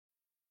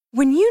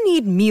When you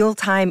need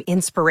mealtime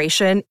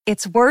inspiration,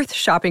 it's worth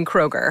shopping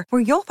Kroger,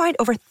 where you'll find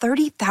over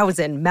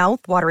 30,000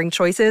 mouth-watering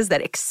choices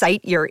that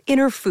excite your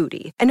inner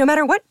foodie. And no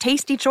matter what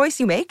tasty choice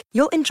you make,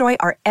 you'll enjoy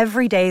our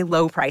everyday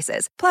low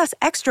prices, plus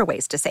extra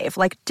ways to save,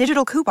 like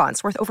digital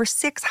coupons worth over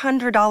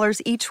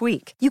 $600 each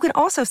week. You can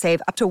also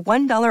save up to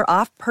 $1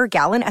 off per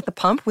gallon at the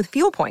pump with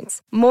fuel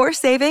points. More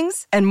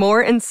savings and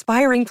more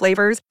inspiring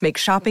flavors make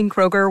shopping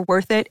Kroger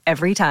worth it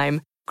every time.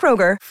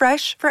 Kroger,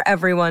 fresh for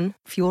everyone.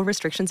 Fuel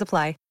restrictions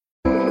apply.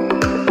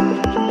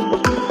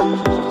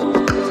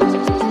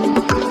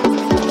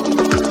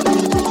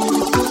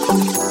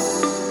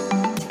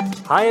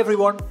 Hi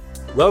everyone,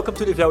 welcome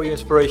to the Value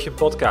Inspiration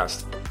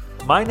podcast.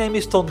 My name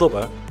is Ton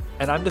Dobbe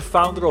and I'm the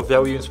founder of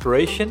Value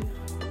Inspiration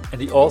and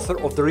the author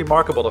of The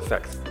Remarkable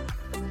Effect.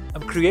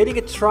 I'm creating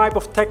a tribe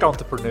of tech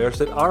entrepreneurs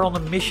that are on a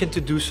mission to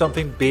do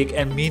something big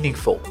and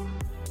meaningful.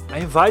 I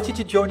invite you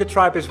to join the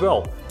tribe as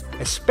well,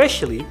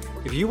 especially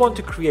if you want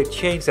to create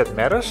change that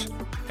matters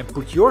and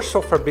put your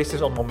software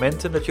business on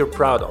momentum that you're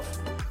proud of.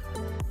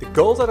 The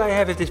goal that I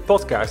have with this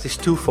podcast is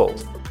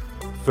twofold.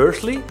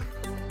 Firstly,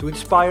 to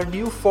inspire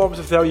new forms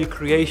of value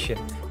creation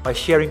by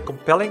sharing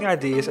compelling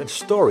ideas and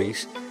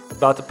stories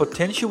about the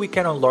potential we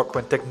can unlock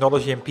when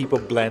technology and people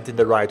blend in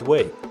the right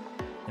way.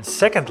 And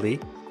secondly,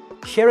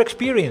 share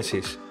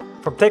experiences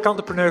from tech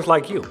entrepreneurs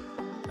like you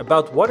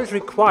about what is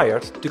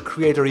required to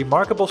create a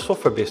remarkable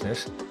software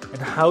business and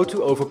how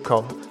to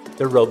overcome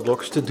the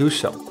roadblocks to do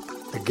so.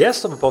 The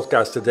guest on the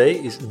podcast today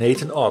is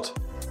Nathan Ott,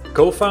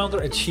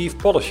 co-founder and chief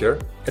polisher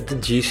at the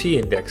GC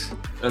Index.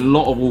 A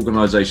lot of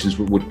organizations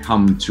would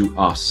come to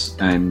us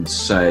and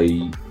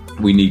say,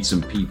 we need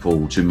some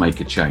people to make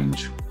a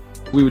change.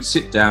 We would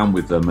sit down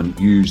with them and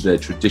use their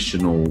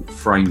traditional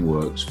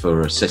frameworks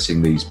for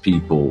assessing these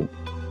people.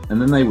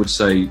 And then they would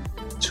say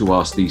to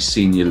us, these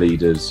senior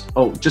leaders,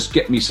 oh, just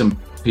get me some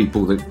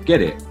people that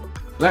get it.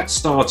 That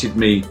started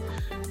me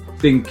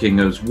thinking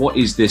of what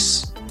is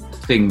this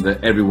thing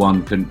that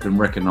everyone can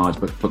recognize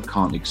but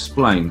can't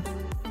explain.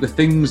 The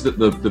things that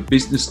the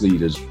business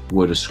leaders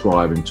were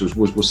describing to us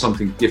was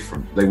something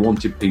different. They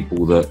wanted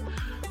people that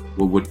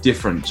were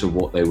different to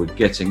what they were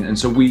getting. And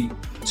so we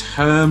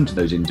termed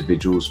those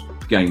individuals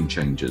game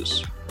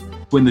changers.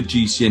 When the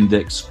GC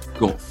Index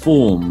got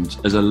formed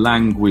as a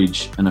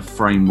language and a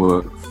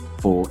framework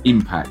for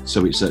impact,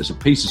 so it's a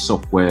piece of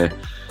software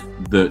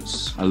that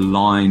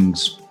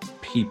aligns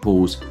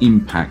people's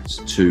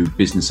impact to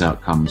business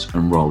outcomes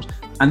and roles.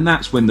 And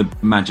that's when the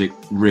magic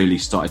really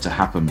started to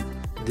happen.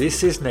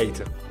 This is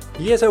Nathan.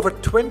 He has over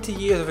 20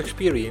 years of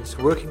experience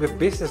working with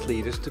business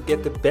leaders to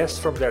get the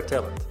best from their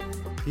talent.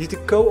 He's the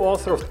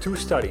co-author of 2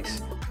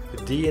 studies, The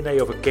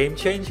DNA of a Game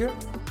Changer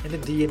and The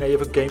DNA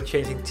of a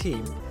Game-Changing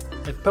Team,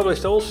 and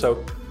published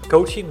also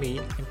Coaching Me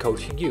and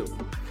Coaching You.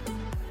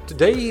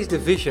 Today he is the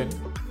vision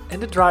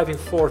and the driving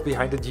force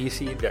behind the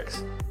GC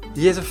Index.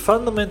 He has a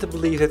fundamental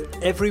belief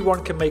that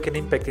everyone can make an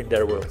impact in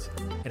their world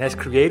and has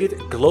created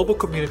a global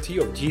community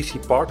of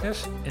GC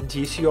partners and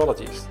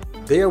GCologists.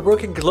 They are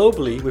working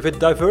globally with a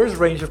diverse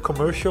range of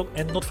commercial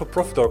and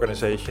not-for-profit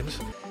organizations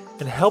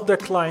and help their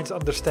clients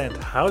understand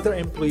how their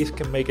employees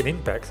can make an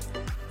impact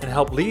and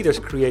help leaders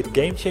create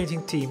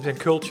game-changing teams and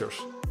cultures.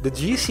 The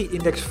GC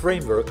Index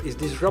framework is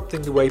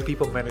disrupting the way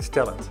people manage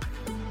talent.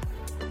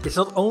 It's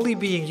not only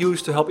being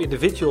used to help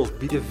individuals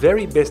be the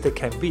very best they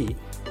can be,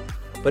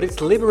 but it's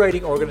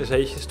liberating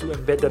organizations to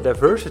embed their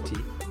diversity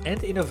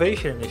and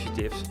innovation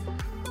initiatives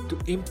to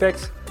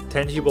impact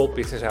tangible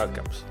business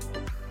outcomes.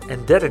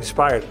 And that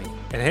inspired me,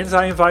 and hence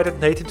I invited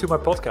Nathan to my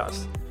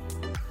podcast.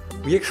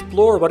 We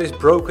explore what is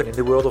broken in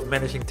the world of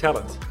managing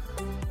talent.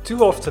 Too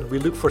often we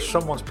look for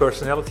someone's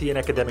personality and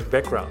academic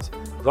background,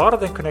 rather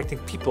than connecting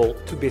people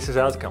to business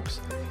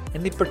outcomes,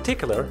 and in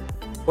particular,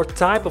 what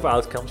type of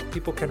outcomes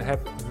people can have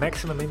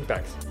maximum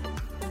impact.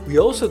 We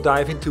also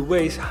dive into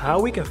ways how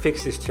we can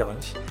fix this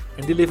challenge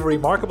and deliver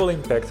remarkable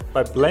impact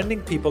by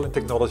blending people and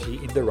technology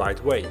in the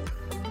right way.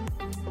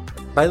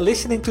 By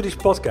listening to this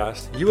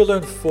podcast, you will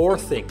learn 4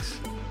 things.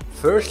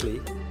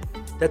 Firstly,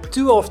 that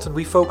too often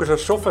we focus our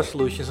software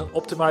solutions on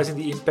optimizing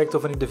the impact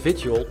of an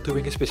individual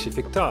doing a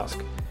specific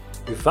task,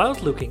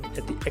 without looking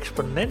at the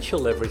exponential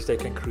leverage they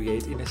can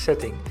create in a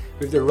setting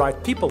with the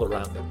right people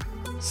around them.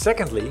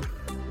 Secondly,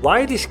 why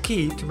it is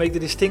key to make the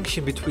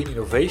distinction between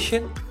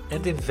innovation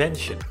and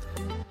invention.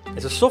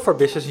 As a software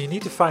business, you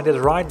need to find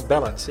that right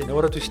balance in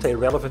order to stay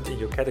relevant in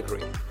your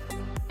category.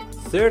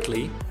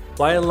 Thirdly,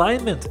 why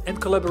alignment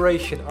and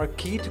collaboration are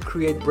key to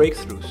create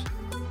breakthroughs,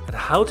 and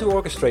how to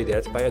orchestrate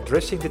that by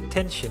addressing the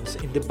tensions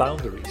in the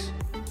boundaries.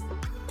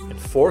 And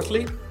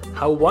fourthly,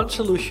 how one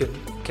solution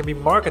can be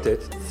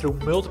marketed through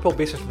multiple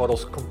business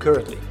models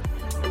concurrently.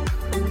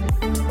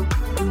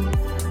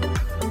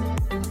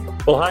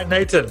 Well, hi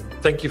Nathan.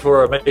 Thank you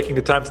for making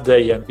the time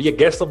today and be a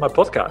guest on my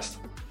podcast.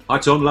 Hi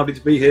Tom, lovely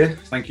to be here.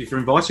 Thank you for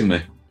inviting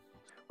me.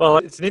 Well,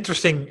 it's an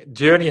interesting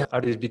journey how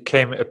this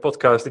became a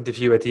podcast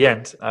interview at the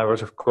end. I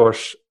was, of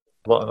course,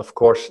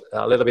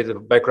 a little bit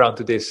of background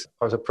to this.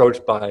 I was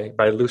approached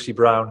by Lucy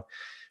Brown,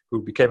 who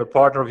became a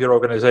partner of your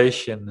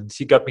organization, and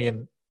she got me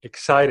in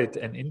excited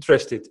and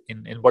interested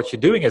in what you're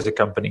doing as a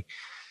company.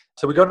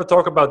 So we're going to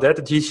talk about that,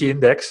 the GC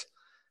Index,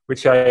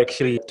 which I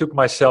actually took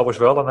myself as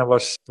well, and it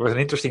was an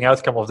interesting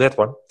outcome of that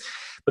one.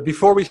 But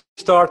before we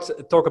start,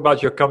 talk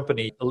about your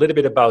company, a little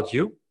bit about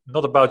you,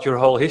 not about your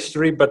whole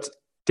history, but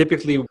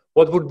typically,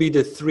 what would be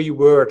the 3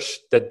 words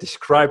that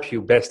describe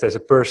you best as a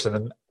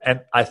person?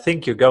 And I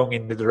think you're going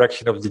in the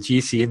direction of the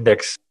GC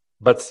Index,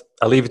 but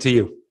I'll leave it to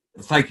you.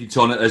 Thank you,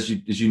 Ton. As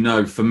you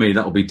know, for me,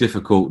 that will be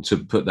difficult to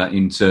put that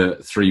into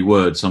 3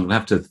 words. So I'm going to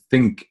have to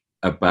think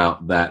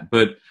about that.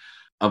 But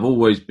I've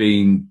always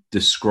been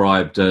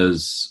described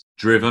as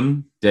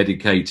driven,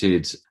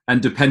 dedicated,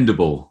 and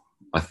dependable,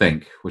 I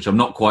think, which I'm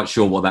not quite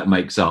sure what that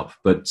makes up.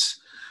 But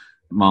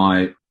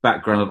my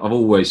background, I've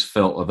always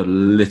felt of a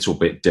little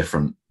bit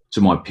different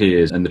to my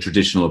peers and the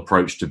traditional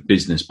approach to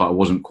business, but I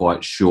wasn't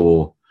quite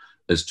sure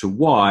as to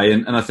why.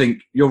 And I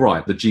think you're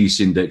right. The GC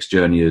Index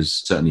journey has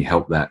certainly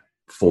helped that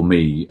for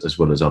me as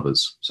well as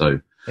others. So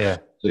yeah.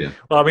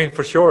 Well, I mean,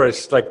 for sure,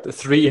 it's like the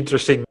 3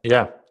 interesting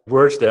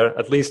words there,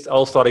 at least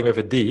all starting with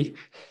a D.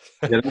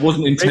 Yeah, that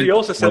wasn't intentional. Maybe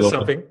also says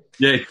something.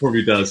 Yeah, it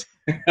probably does.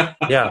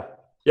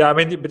 Yeah, I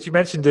mean, but you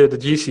mentioned the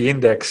GC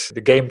Index,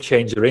 the Game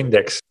Changer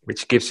Index,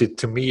 which gives it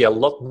to me a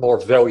lot more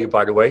value,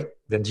 by the way,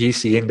 than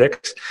GC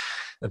Index.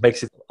 That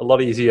makes it a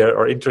lot easier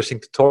or interesting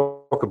to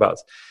talk about.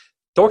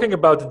 Talking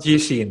about the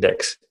GC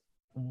Index,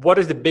 what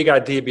is the big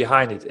idea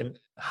behind it and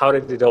how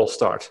did it all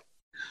start?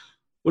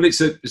 Well,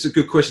 it's a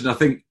good question. I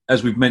think,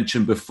 as we've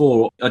mentioned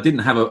before, I didn't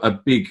have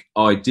a big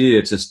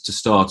idea to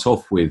start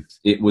off with.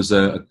 It was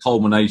a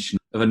culmination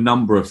of a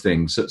number of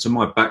things. So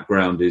my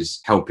background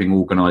is helping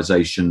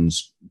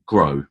organisations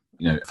grow,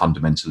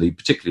 fundamentally,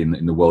 particularly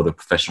in the world of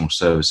professional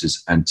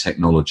services and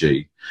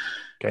technology.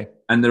 Okay.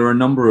 And there are a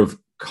number of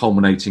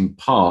culminating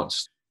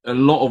parts. A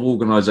lot of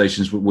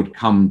organisations would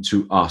come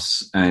to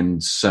us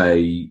and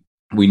say,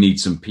 we need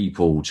some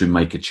people to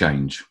make a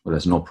change, whether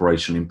it's an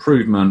operational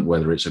improvement,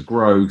 whether it's a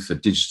growth, a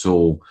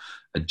digital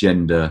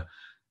agenda.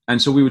 And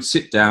so we would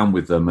sit down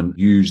with them and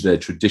use their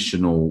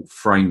traditional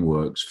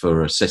frameworks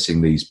for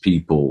assessing these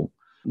people.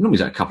 Normally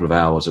it's a couple of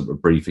hours of a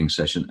briefing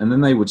session. And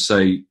then they would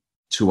say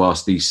to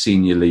us, these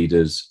senior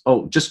leaders,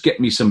 just get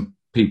me some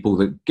people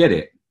that get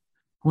it.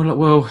 We're like,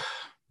 well,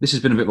 this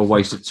has been a bit of a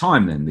waste of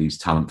time then, these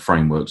talent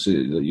frameworks.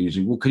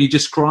 Usually, well, can you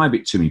describe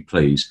it to me,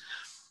 please?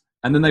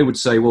 And then they would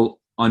say, well,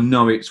 I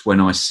know it's when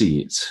I see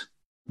it.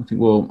 I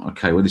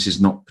think, this is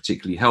not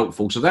particularly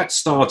helpful. So that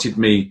started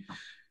me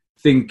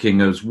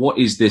thinking as what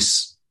is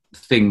this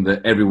thing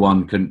that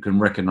everyone can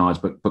recognise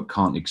but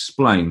can't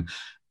explain?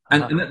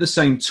 And at the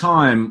same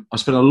time, I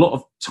spent a lot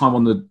of time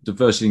on the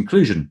diversity and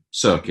inclusion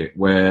circuit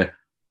where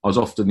I was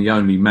often the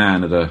only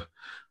man at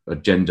a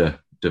gender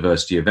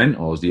diversity event.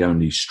 I was the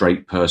only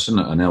straight person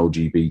at an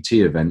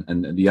LGBT event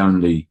and the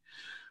only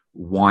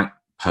white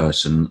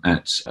person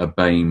at a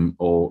BAME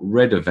or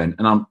RED event.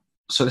 And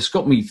so this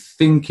got me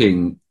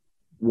thinking,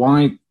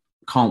 why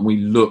can't we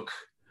look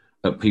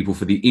at people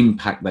for the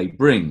impact they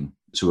bring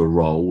to a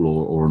role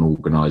or an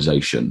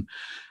organisation?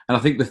 And I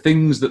think the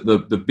things that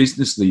the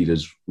business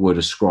leaders were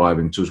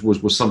describing to us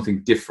was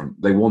something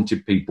different. They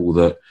wanted people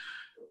that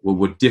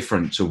were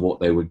different to what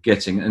they were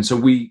getting. And so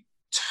we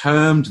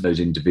termed those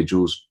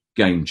individuals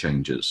game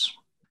changers.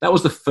 That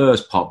was the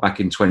first part back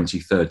in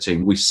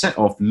 2013. We set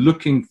off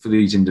looking for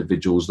these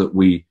individuals that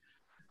we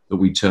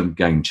termed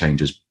game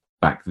changers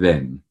back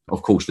then.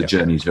 Of course, the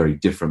journey is very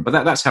different, but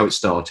that's how it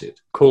started.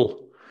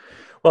 Cool.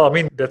 Well, I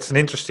mean, that's an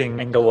interesting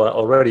angle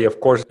already. Of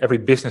course, every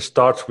business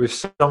starts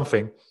with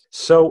something.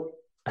 So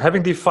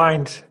having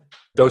defined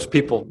those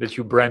people that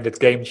you branded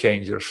game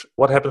changers,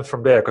 what happened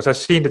from there? Because I've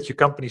seen that your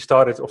company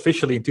started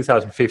officially in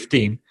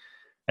 2015,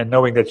 and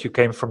knowing that you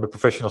came from the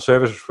professional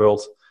services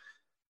world,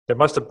 there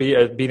must have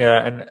been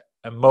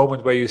a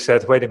moment where you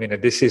said, wait a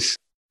minute, this is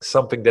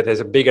something that has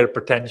a bigger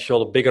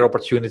potential, a bigger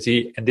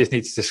opportunity, and this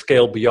needs to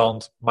scale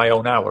beyond my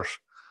own hours.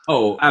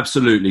 Oh,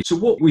 absolutely. So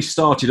what we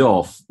started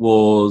off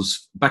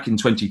was back in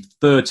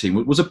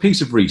 2013 was a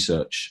piece of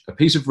research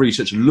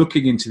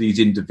looking into these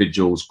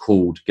individuals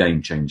called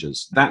game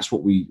changers. That's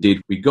what we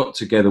did. We got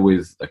together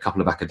with a couple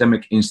of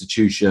academic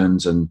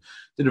institutions and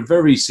did a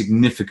very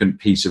significant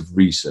piece of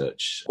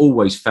research,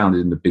 always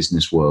founded in the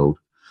business world.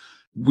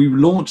 We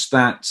launched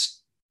that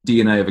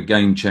DNA of a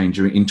game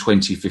changer in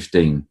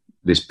 2015,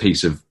 this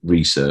piece of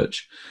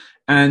research,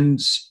 and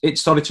it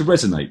started to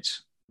resonate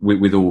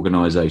with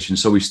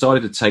organisations. So we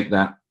started to take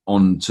that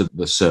onto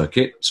the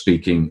circuit,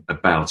 speaking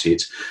about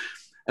it.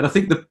 And I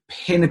think the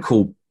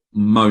pinnacle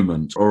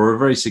moment, or a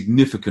very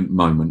significant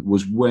moment,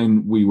 was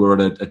when we were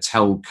at a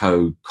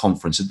telco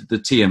conference. The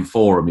TM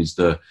Forum is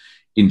one of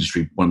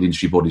the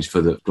industry bodies for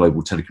the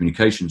global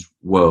telecommunications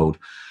world.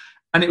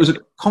 And it was a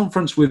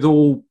conference with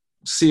all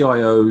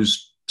CIOs,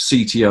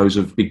 CTOs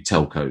of big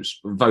telcos,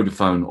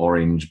 Vodafone,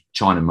 Orange,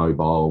 China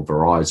Mobile,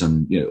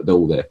 Verizon, they're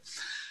all there.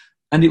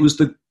 And it was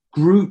the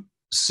group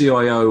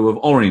CIO of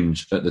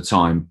Orange at the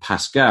time,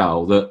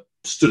 Pascal, that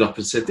stood up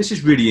and said, this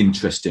is really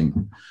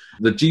interesting.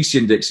 The GC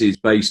Index is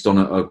based on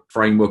a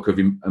framework of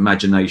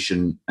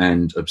imagination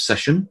and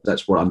obsession.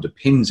 That's what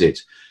underpins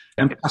it.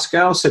 And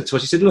Pascal said to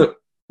us, he said, look,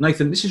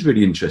 Nathan, this is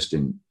really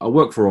interesting. I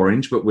work for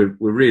Orange, but we're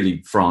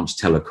really France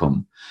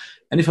Telecom.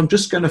 And if I'm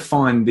just going to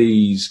find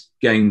these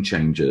game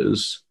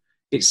changers,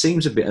 it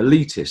seems a bit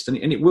elitist, and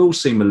it will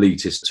seem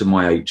elitist to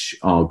my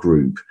HR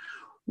group.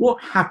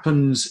 What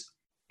happens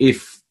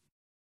if,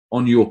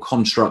 on your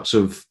constructs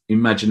of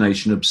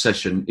imagination,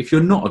 obsession, if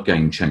you're not a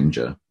game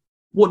changer?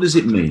 What does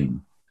it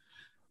mean?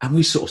 And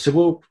we sort of said,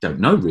 well, don't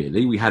know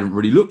really. We hadn't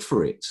really looked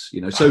for it,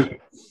 you know. So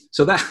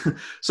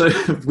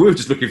we were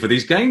just looking for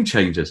these game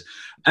changers.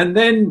 And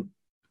then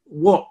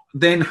what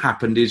then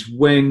happened is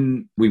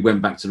when we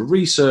went back to the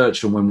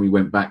research and when we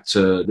went back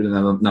to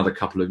another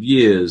couple of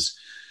years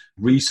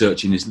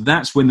researching this,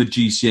 that's when the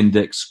GC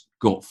Index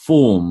got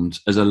formed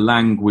as a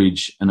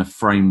language and a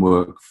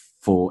framework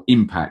for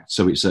impact.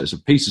 So it's a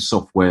piece of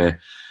software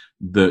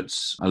that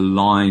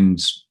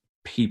aligns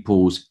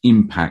people's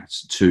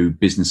impact to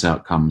business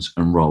outcomes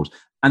and roles.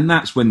 And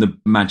that's when the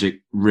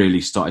magic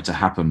really started to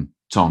happen,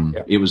 Ton.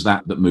 Yeah. It was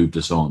that moved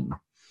us on.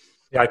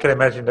 Yeah, I can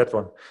imagine that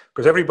one.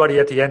 Because everybody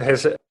at the end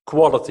has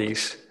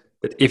qualities,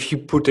 but if you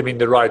put them in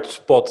the right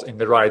spot, at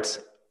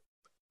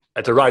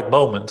the right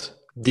moment,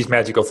 these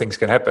magical things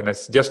can happen.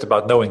 It's just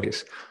about knowing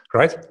this,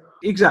 right?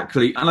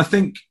 Exactly. And I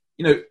think,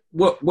 you know,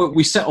 what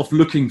we set off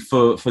looking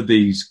for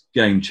these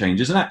game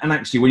changers. And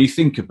actually, when you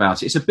think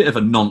about it, it's a bit of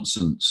a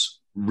nonsense,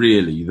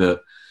 really, that,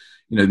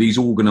 you know, these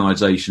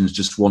organizations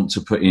just want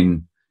to put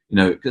in, you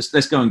know,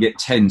 let's go and get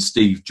 10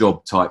 Steve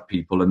Jobs type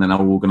people and then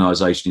our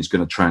organization is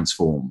going to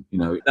transform. You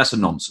know, that's a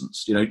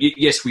nonsense. You know,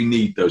 yes, we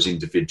need those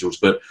individuals,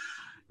 but,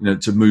 you know,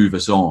 to move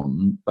us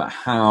on. But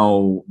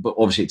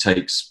obviously it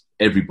takes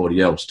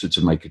everybody else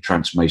to make a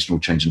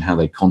transformational change and how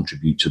they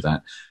contribute to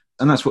that.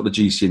 And that's what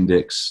GC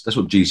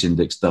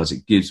Index does.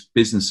 It gives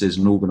businesses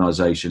and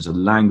organizations a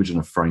language and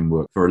a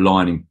framework for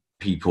aligning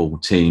people,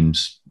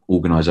 teams,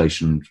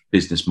 organizations,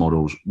 business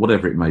models,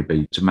 whatever it may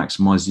be, to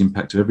maximize the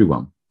impact of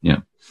everyone. Yeah.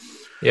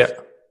 Yeah.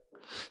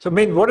 So, I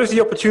mean, what is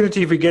the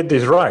opportunity if we get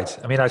this right?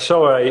 I mean, I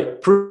saw a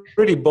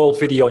pretty bold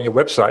video on your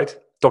website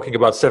talking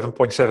about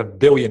 7.7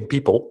 billion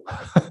people.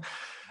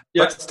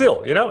 Yeah. But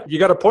still, you know, you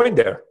got a point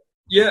there.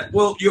 Yeah,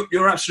 well,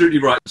 you're absolutely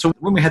right. So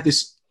when we had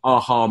this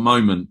aha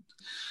moment,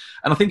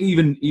 and I think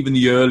even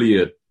the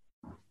earlier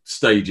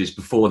stages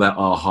before that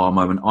aha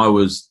moment, I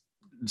was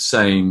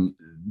saying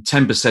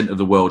 10% of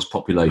the world's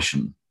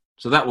population.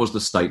 So that was the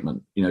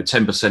statement, you know,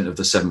 10% of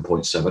the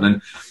 7.7.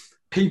 And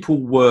people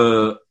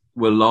were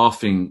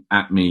laughing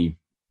at me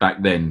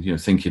back then, you know,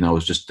 thinking I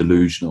was just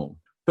delusional.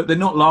 But they're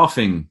not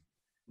laughing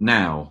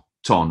now,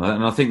 Ton.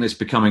 And I think that's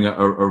becoming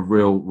a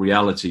real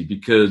reality,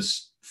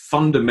 because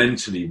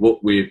fundamentally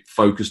what we're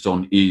focused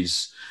on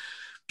is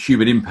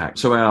human impact.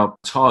 So our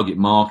target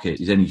market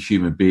is any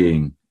human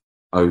being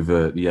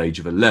over the age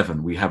of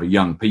 11. We have a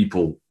young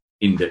people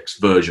index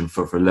version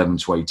for 11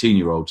 to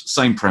 18-year-olds.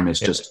 Same premise,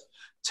 just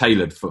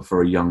tailored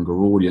for a younger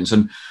audience.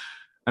 And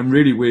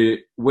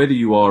really, whether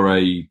you are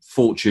a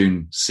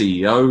Fortune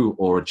CEO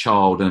or a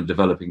child in a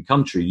developing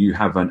country, you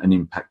have an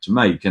impact to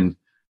make. And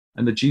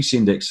the GC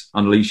Index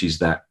unleashes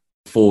that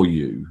for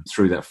you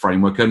through that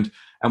framework. And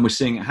we're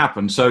seeing it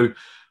happen. So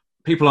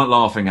people aren't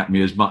laughing at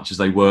me as much as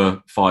they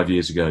were 5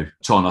 years ago.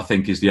 Ton, I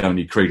think, is the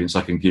only credence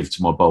I can give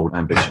to my bold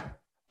ambition.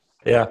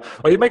 Yeah.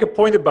 Well, you make a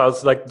point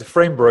about like the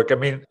framework. I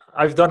mean,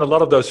 I've done a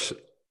lot of those.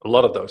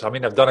 I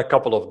mean, I've done a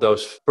couple of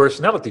those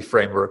personality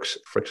frameworks.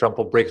 For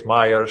example,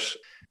 Briggs-Myers.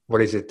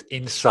 What is it?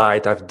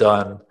 Insight I've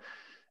done.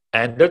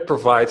 And that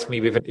provides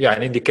me with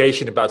an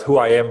indication about who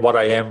I am, what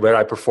I am, where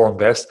I perform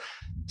best.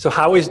 So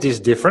how is this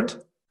different?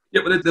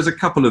 Yeah, well, there's a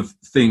couple of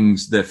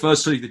things there.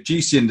 Firstly, the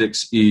GC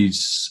Index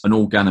is an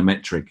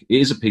organometric.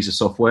 It is a piece of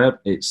software.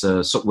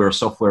 We're a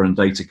software and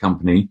data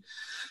company,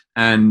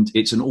 and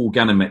it's an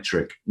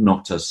organometric,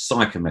 not a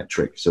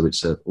psychometric. So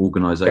it's an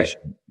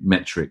organization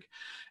metric.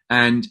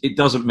 And it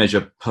doesn't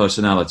measure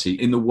personality.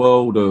 In the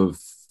world of,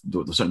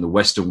 certainly the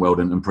Western world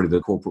and probably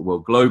the corporate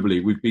world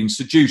globally, we've been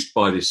seduced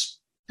by this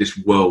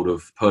world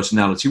of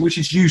personality, which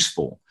is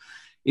useful.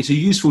 It's a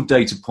useful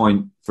data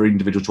point for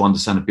individuals to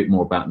understand a bit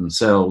more about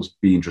themselves,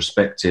 be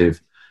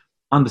introspective,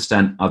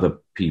 understand other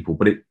people,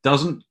 but it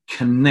doesn't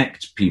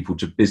connect people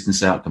to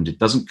business outcomes. It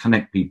doesn't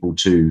connect people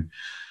to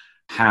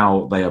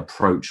how they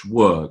approach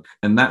work.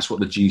 And that's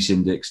what the GC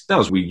Index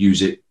does. We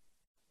use it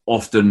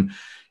often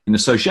in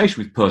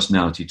association with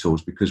personality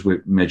tools because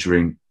we're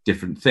measuring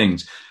different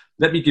things.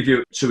 Let me give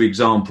you 2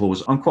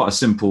 examples. I'm quite a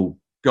simple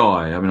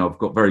guy. I mean, I've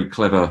got very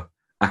clever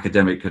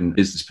academic and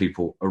business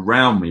people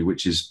around me,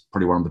 which is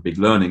probably one of the big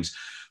learnings.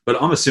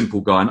 But I'm a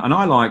simple guy, and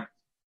I like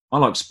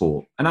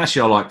sport. And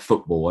actually, I like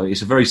football.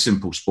 It's a very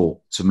simple sport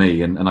to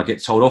me, and I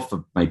get told off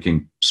for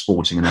making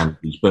sporting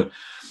analogies. But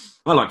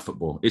I like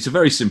football. It's a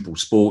very simple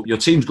sport. Your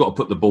team's got to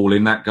put the ball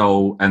in that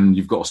goal, and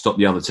you've got to stop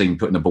the other team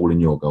putting the ball in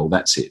your goal.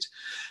 That's it.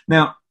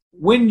 Now,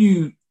 when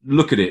you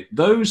look at it,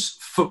 those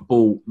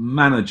football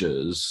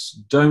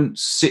managers don't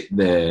sit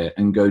there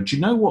and go, do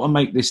you know what will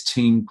make this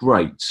team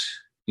great?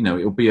 You know,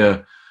 it'll be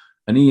an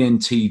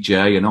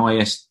ENTJ, an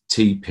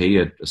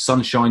ISTP, a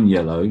sunshine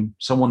yellow,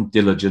 someone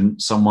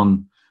diligent,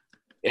 someone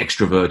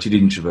extroverted,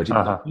 introverted.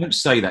 I don't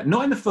say that.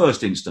 Not in the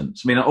first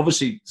instance. I mean,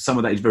 obviously, some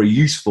of that is very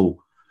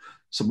useful.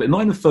 So, but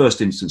not in the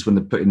first instance when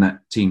they're putting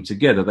that team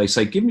together. They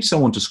say, give me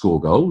someone to score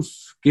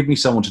goals, give me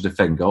someone to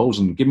defend goals,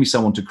 and give me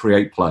someone to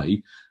create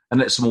play, and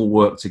let's all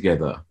work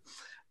together.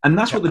 And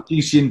that's what the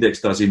GC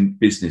Index does in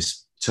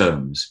business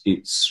terms.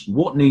 It's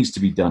what needs to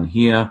be done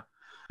here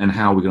and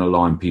how we're going to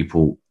align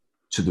people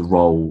to the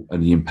role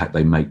and the impact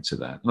they make to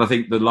that. And I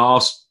think the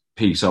last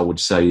piece I would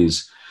say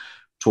is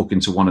talking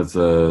to one of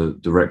the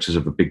directors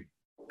of a big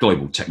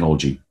global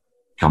technology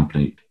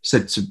company,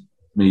 said to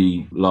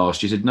me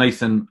last year, he said,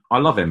 Nathan, I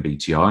love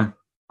MBTI.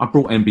 I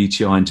brought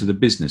MBTI into the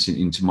business,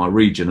 into my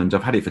region, and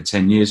I've had it for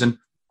 10 years and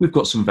we've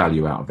got some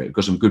value out of it. We've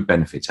got some good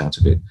benefits out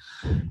of it.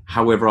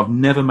 However, I've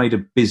never made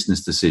a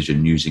business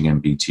decision using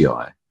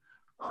MBTI.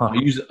 I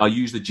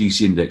use the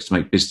GC Index to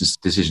make business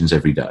decisions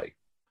every day.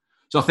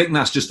 So I think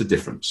that's just the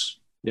difference.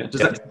 Yeah,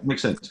 does that make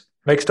sense?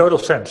 Makes total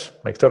sense.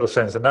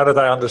 And now that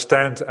I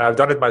understand, I've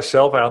done it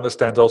myself, I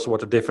understand also what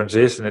the difference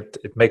is, and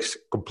it makes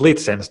complete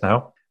sense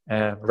now.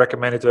 And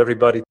recommend it to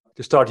everybody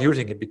to start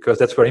using it, because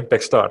that's where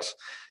impact starts.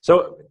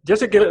 So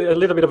just to get a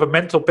little bit of a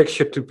mental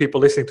picture to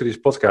people listening to this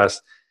podcast,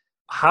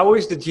 how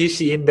is the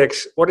GC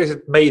Index, what is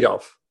it made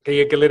of? Can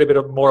you get a little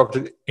bit more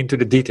into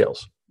the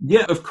details?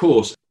 Yeah, of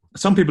course.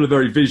 Some people are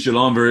very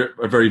visual. I'm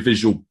a very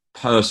visual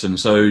person,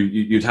 so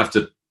you'd have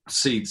to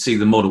see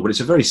the model, but it's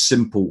a very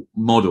simple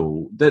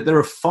model. There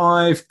are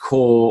 5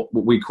 core,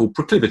 what we call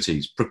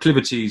proclivities.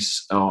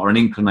 Proclivities are an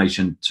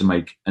inclination to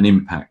make an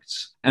impact,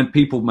 and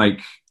people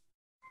make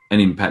an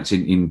impact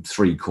in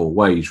 3 core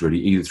ways, really,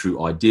 either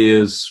through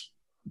ideas,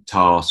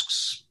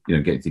 tasks,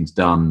 getting things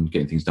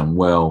done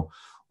well,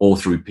 or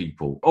through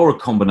people, or a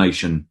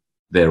combination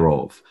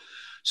thereof.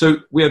 So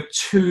we have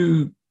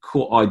 2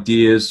 core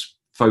ideas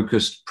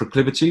focused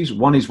proclivities.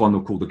 One is one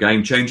we'll call the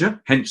game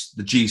changer, hence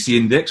the GC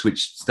Index,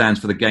 which stands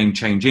for the game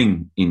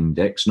changing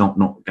index, not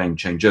game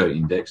changer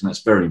index, and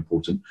that's very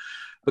important.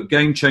 But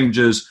game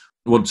changers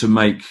want to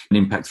make an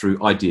impact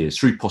through ideas,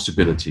 through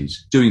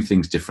possibilities, doing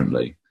things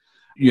differently.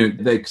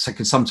 They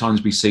can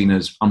sometimes be seen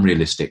as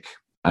unrealistic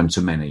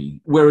to many.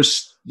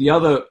 Whereas the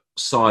other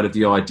side of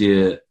the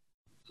idea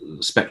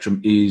spectrum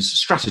is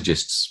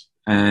strategists.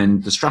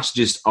 And the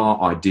strategists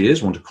are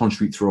ideas, want to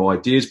contribute through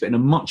ideas, but in a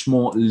much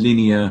more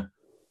linear,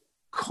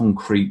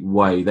 concrete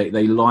way.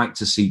 They like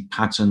to see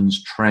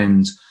patterns,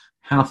 trends,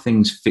 how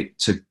things fit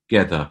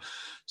together.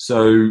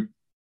 So,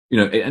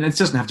 and it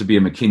doesn't have to be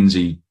a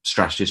McKinsey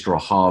strategist or a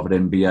Harvard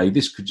MBA.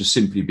 This could just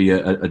simply be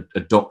a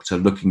doctor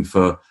looking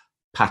for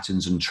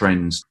patterns and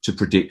trends to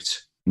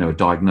predict, a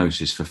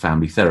diagnosis for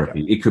family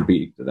therapy. It could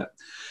be that.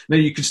 Now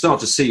you can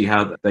start to see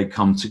how they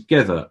come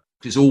together.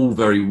 It's all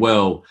very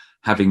well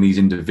having these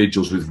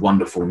individuals with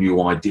wonderful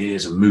new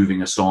ideas and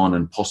moving us on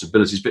and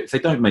possibilities, but if they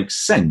don't make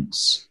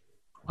sense,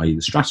 i.e.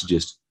 the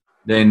strategist,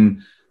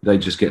 then they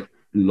just get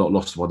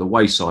lost by the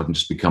wayside and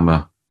just become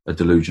a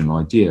delusional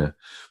idea.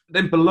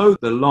 Then below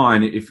the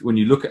line, when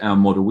you look at our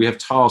model, we have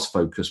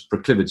task-focused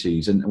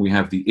proclivities and we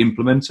have the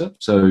implementer.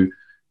 So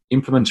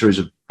implementer is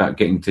about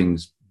getting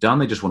things done.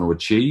 They just want to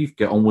achieve,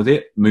 get on with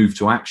it, move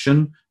to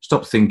action,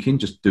 stop thinking,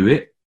 just do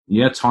it.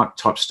 Yeah,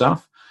 type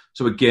stuff.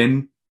 So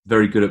again,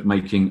 very good at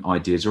making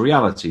ideas a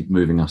reality,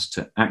 moving us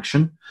to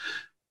action.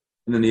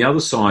 And then the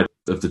other side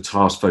of the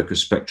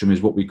task-focused spectrum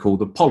is what we call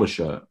the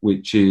polisher,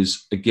 which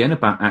is, again,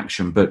 about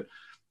action. But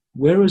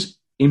whereas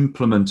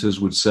implementers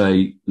would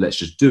say, let's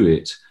just do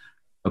it,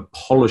 a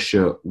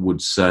polisher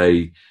would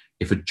say,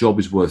 if a job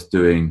is worth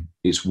doing,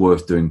 it's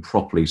worth doing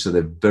properly. So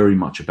they're very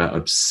much about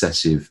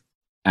obsessive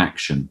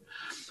action.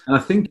 And I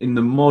think in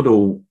the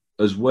model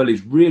as well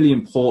is really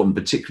important,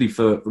 particularly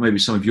for maybe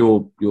some of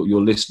your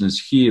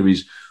listeners here,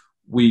 is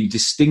we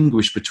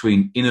distinguish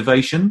between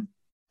innovation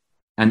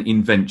and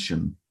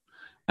invention.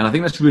 And I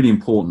think that's really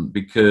important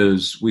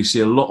because we see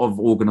a lot of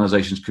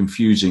organizations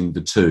confusing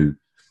the two.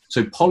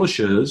 So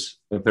polishers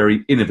are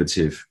very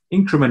innovative,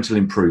 incremental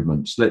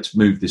improvements. Let's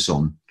move this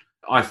on.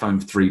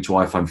 iPhone 3 to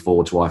iPhone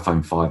 4 to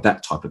iPhone 5,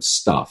 that type of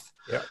stuff.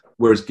 Yeah.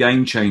 Whereas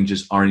game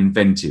changers are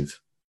inventive.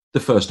 The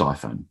first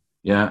iPhone.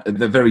 Yeah,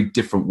 they're very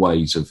different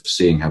ways of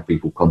seeing how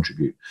people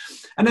contribute.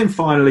 And then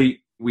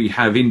finally, we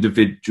have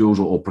individuals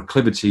or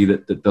proclivity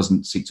that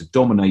doesn't seek to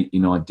dominate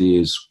in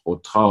ideas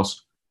or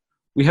tasks.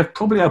 We have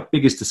probably our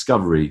biggest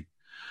discovery,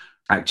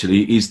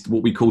 actually, is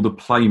what we call the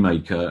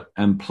playmaker.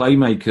 And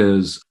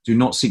playmakers do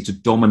not seek to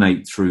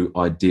dominate through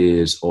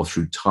ideas or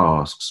through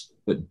tasks,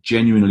 but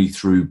genuinely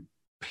through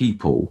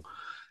people.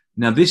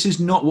 Now, this is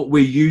not what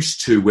we're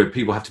used to, where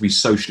people have to be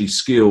socially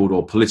skilled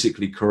or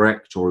politically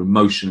correct or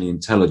emotionally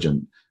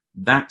intelligent.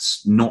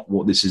 That's not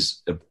what this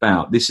is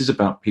about. This is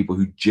about people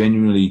who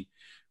genuinely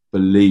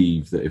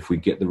believe that if we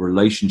get the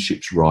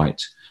relationships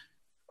right,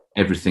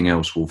 everything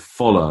else will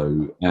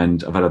follow.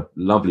 And I've had a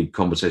lovely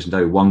conversation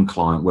today with one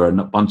client where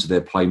a bunch of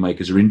their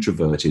playmakers are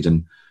introverted,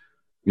 and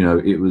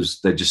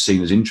they're just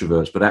seen as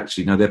introverts, but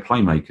actually no, they're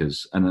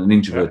playmakers. And an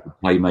introverted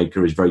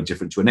playmaker is very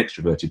different to an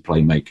extroverted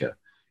playmaker.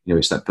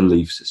 It's that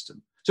belief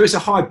system. So it's a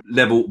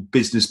high-level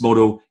business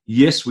model.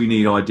 Yes, we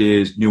need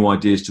ideas, new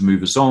ideas to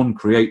move us on,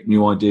 create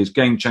new ideas,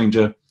 game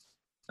changer.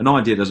 An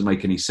idea doesn't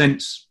make any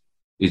sense.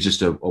 It's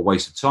just a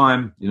waste of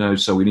time,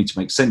 so we need to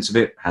make sense of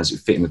it. Has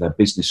it fit in with our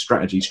business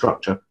strategy,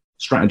 structure,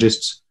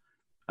 strategists?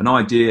 An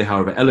idea,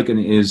 however elegant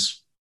it is,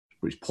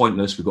 it's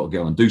pointless. We've got to get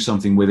on and do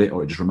something with it,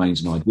 or it just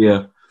remains an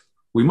idea.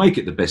 We make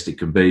it the best it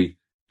can be,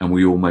 and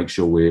we all make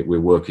sure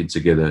we're working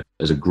together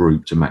as a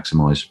group to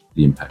maximize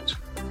the impact.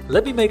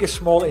 Let me make a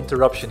small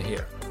interruption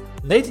here.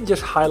 Nathan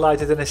just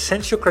highlighted an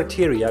essential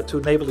criteria to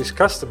enable his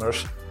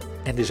customers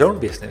and his own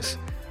business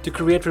to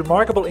create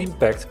remarkable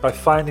impact by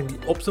finding the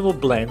optimal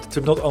blend to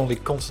not only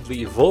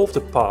constantly evolve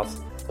the path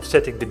of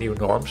setting the new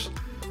norms,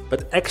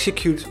 but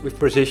execute with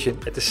precision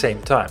at the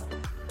same time.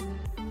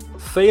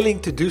 Failing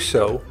to do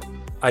so,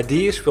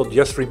 ideas will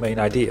just remain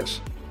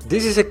ideas.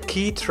 This is a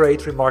key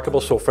trait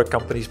remarkable software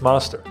companies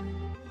master.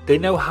 They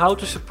know how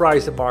to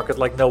surprise the market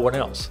like no one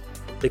else.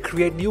 They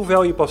create new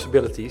value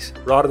possibilities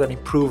rather than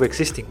improve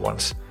existing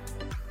ones.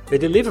 They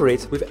deliver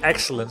it with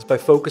excellence by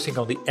focusing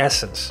on the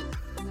essence,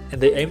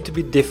 and they aim to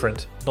be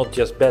different, not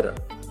just better.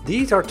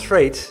 These are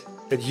traits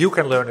that you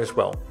can learn as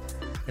well.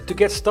 And to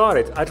get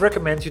started, I'd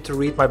recommend you to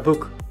read my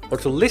book or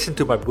to listen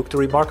to my book, The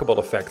Remarkable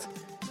Effect.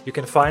 You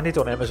can find it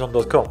on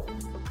Amazon.com.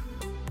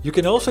 You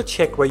can also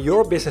check where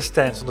your business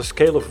stands on the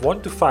scale of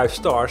 1 to 5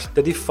 stars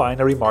that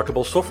define a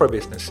remarkable software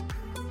business.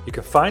 You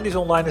can find this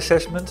online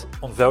assessment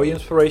on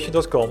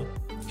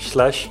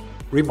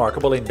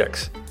valueinspiration.com/remarkable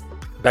index.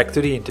 Back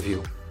to the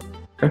interview.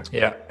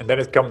 Yeah, and then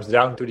it comes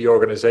down to the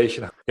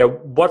organization. Yeah,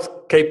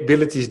 what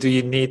capabilities do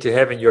you need to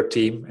have in your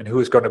team, and who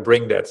is going to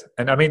bring that?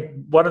 And I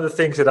mean, one of the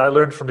things that I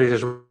learned from this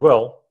as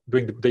well,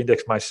 doing the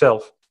index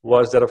myself,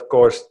 was that, of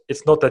course,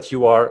 it's not that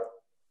you are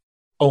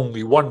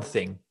only one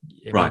thing.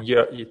 I mean,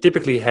 you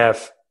typically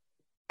have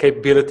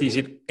capabilities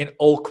in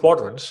all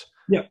quadrants.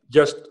 Yeah.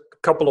 Just a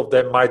couple of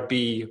them might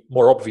be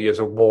more obvious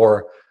or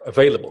more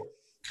available.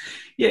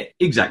 Yeah,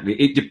 exactly.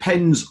 It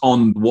depends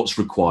on what's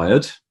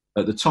required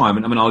at the time.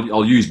 And I mean,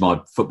 I'll use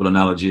my football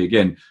analogy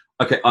again.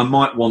 Okay, I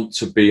might want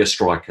to be a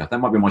striker. That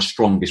might be my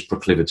strongest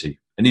proclivity,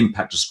 an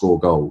impact to score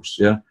goals.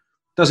 Yeah.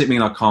 Does it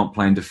mean I can't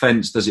play in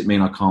defence? Does it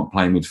mean I can't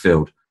play in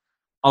midfield?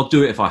 I'll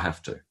do it if I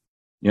have to.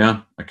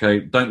 Yeah. Okay.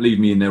 Don't leave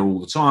me in there all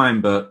the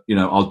time, but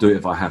I'll do it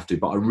if I have to.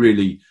 But I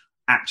really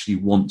actually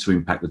want to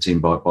impact the team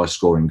by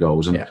scoring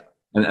goals.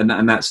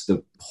 And that's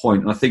the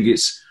point. And I think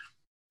it's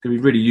going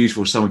to be really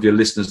useful for some of your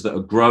listeners that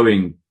are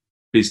growing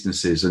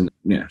businesses. And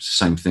it's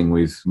the same thing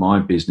with my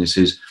business.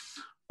 Is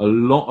a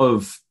lot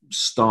of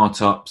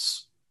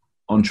startups,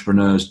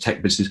 entrepreneurs,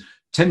 tech businesses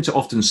tend to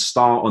often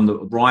start on the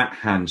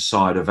right-hand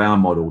side of our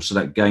model. So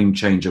that game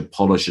changer,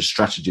 polisher,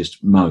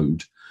 strategist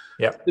mode.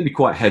 Yeah, it's going to be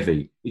quite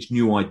heavy. It's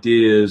new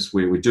ideas.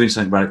 We're doing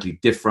something radically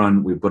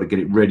different. We've got to get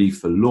it ready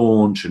for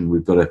launch, and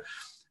we've got to.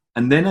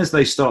 And then as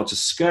they start to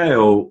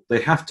scale,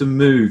 they have to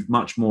move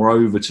much more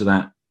over to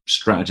that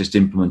strategist,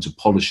 implementer,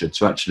 polisher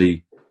to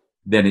actually.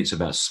 Then it's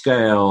about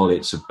scale.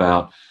 It's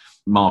about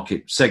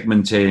market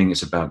segmenting.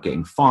 It's about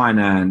getting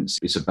finance.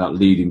 It's about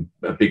leading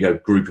a bigger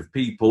group of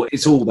people.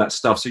 It's all that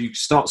stuff. So you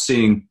start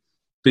seeing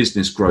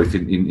business growth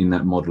in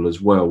that model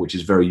as well, which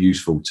is very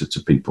useful to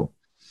people.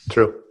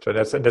 True. So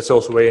that's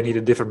also where you need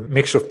a different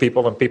mix of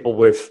people and people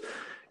with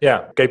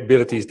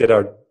capabilities that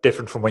are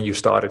different from when you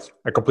started.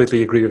 I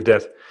completely agree with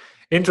that.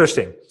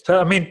 Interesting.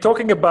 So, I mean,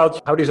 talking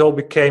about how this all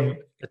became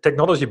a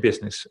technology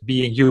business,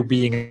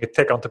 being a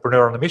tech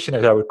entrepreneur on a mission,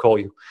 as I would call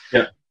you.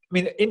 Yeah. I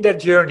mean, in that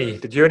journey,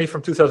 the journey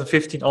from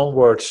 2015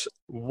 onwards,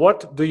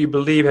 what do you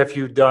believe have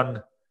you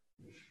done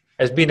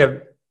has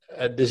been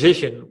a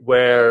decision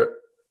where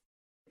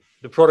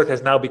the product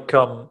has now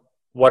become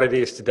what it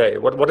is today?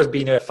 What has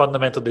been a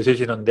fundamental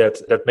decision on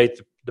that made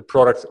the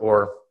product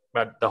or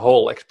the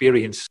whole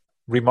experience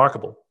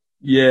remarkable?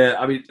 Yeah,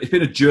 I mean, it's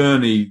been a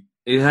journey.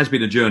 It has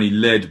been a journey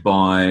led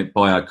by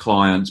our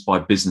clients, by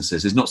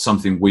businesses. It's not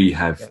something we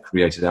have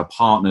created. Our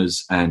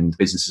partners and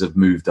businesses have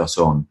moved us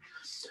on.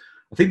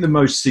 I think the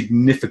most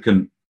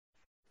significant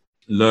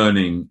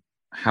learning,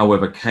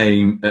 however,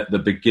 came at the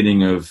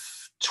beginning of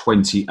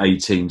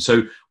 2018.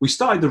 So we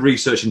started the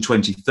research in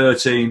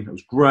 2013. It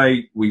was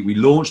great. We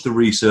launched the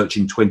research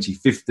in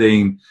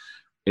 2015.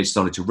 It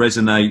started to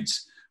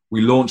resonate.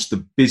 We launched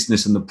the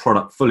business and the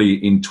product fully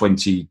in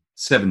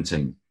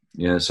 2017.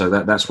 Yeah, so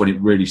that's when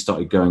it really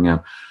started going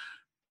out.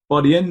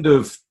 By the end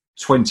of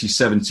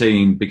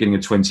 2017, beginning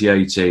of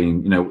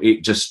 2018,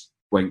 it just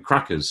went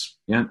crackers.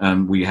 Yeah,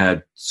 and we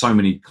had so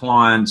many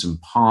clients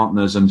and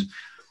partners, and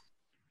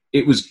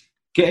it was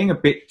getting a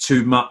bit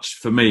too much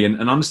for me.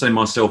 And understanding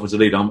myself as a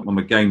leader, I'm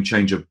a game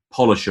changer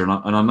polisher,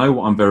 and I know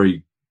what I'm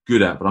very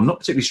good at, but I'm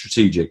not particularly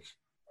strategic.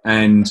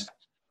 And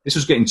this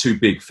was getting too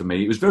big for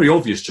me. It was very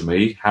obvious to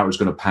me how it was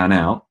going to pan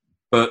out,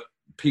 but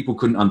people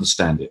couldn't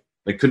understand it.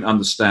 They couldn't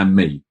understand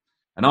me.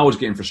 And I was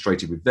getting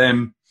frustrated with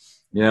them,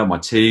 my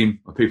team,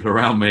 my people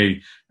around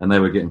me, and they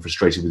were getting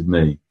frustrated with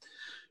me.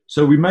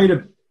 So we made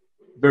a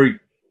very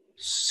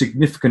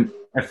significant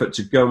effort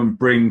to go and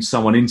bring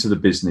someone into the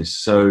business.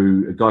 So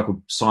a guy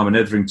called Simon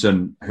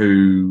Etherington,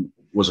 who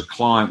was a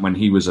client when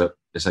he was at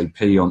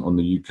SAP on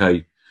the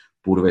UK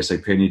board of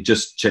SAP, and he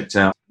just checked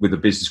out with a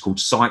business called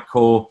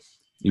Sitecore.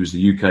 He was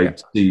the UK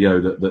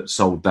CEO that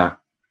sold that.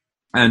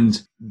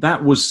 And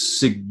that was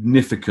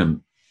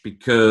significant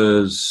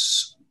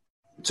because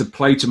to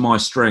play to my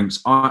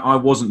strengths, I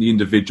wasn't the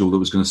individual that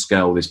was going to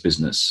scale this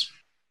business.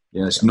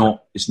 Yeah, it's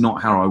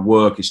not how I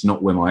work. It's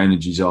not where my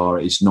energies are.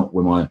 It's not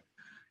where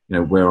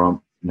where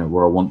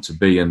I want to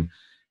be. And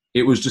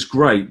it was just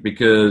great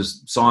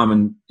because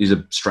Simon is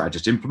a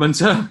strategist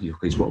implementer.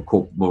 He's got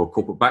more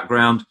corporate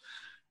background.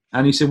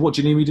 And he said, what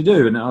do you need me to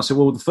do? And I said,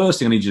 well, the first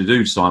thing I need you to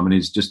do, Simon,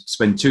 is just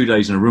spend 2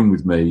 days in a room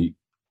with me,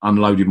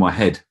 unloading my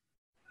head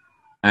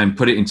and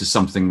put it into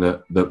something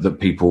that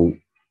people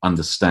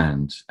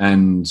understand.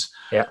 And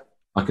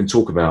I can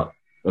talk about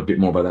a bit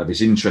more about that.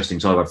 It's interesting.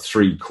 So I have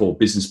 3 core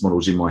business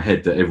models in my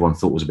head that everyone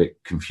thought was a bit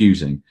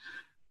confusing.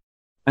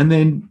 And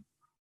then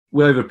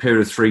over a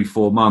period of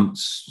 3-4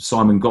 months,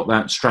 Simon got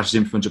that strategy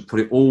implementer, put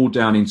it all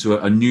down into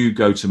a new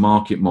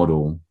go-to-market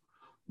model,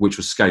 which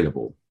was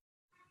scalable.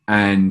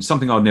 And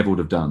something I never would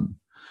have done.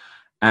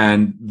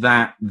 And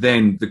that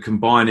then the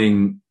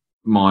combining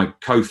my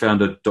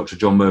co-founder, Dr.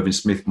 John Mervyn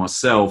Smith,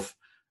 myself,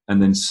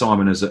 and then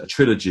Simon as a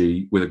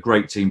trilogy with a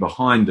great team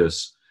behind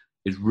us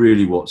is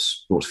really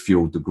what's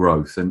fueled the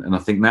growth. And I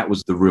think that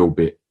was the real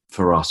bit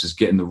for us, is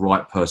getting the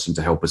right person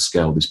to help us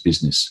scale this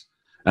business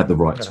at the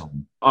right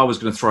time. I was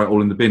going to throw it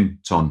all in the bin,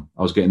 Ton.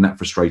 I was getting that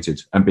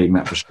frustrated and being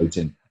that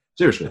frustrating.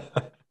 Seriously.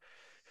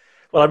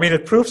 Well, I mean,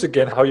 it proves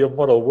again how your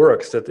model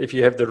works, that if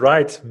you have the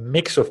right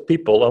mix of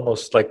people,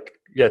 almost like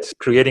it's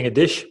creating a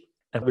dish,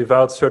 and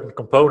without certain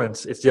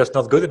components, it's just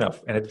not good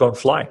enough and it won't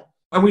fly.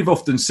 And we've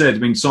often said,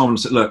 Simon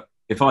said, look,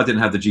 if I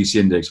didn't have the GC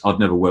Index, I'd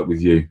never work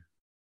with you,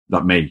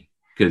 like me,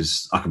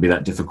 because I can be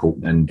that difficult.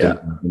 And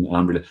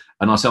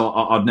I say,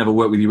 I'd never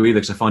work with you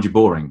either because I find you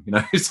boring,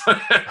 But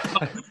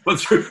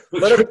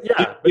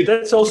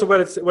that's also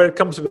where it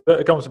comes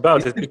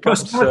about. It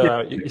becomes...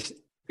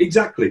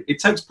 Exactly. It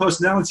takes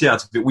personality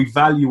out of it. We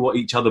value what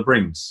each other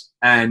brings,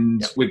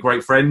 and we're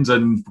great friends,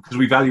 and because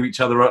we value each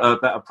other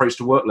at that approach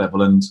to work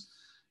level. And,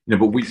 you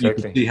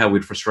can see how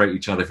we'd frustrate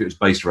each other if it was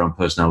based around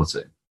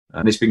personality.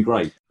 And it's been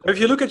great. If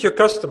you look at your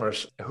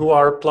customers who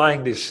are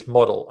applying this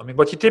model,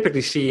 what you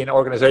typically see in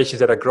organizations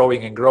that are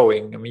growing and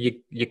growing,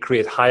 you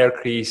create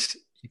hierarchies,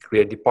 you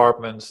create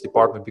department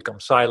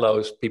becomes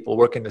silos, people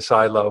work in the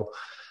silo.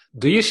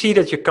 Do you see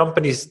that your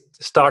companies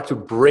start to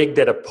break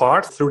that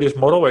apart through this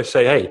model where you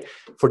say, hey,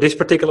 for this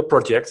particular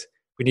project,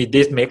 we need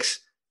this mix.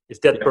 It's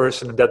that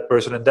person and that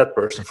person and that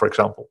person, for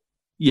example?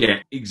 Yeah,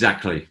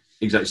 exactly.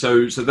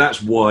 So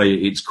that's why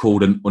it's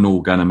called an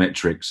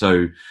organometric.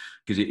 So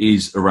because it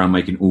is around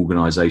making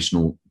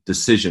organizational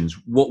decisions,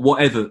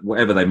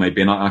 whatever they may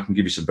be. And I can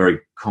give you some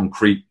very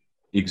concrete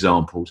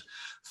examples.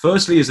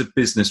 Firstly, as a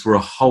business, we're a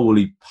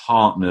wholly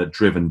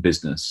partner-driven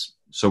business.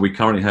 So we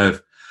currently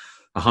have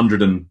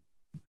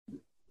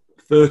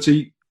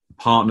 130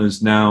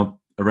 partners now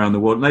around the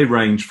world, and they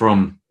range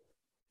from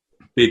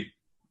big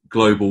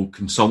global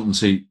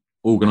consultancy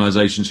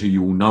organizations who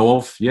you all know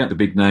of, the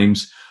big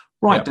names,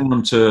 right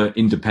down to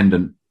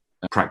independent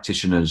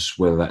practitioners,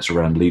 whether that's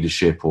around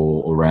leadership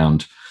or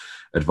around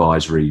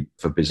advisory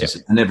for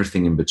businesses and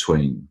everything in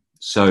between.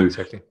 So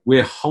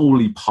we're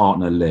wholly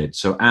partner-led.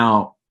 So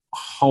our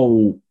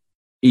whole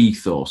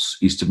ethos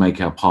is to make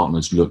our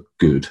partners look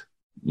good.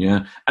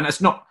 And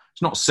it's not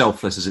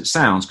selfless as it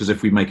sounds, because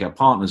if we make our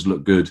partners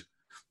look good,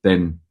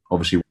 then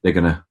obviously they're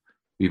going to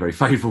be very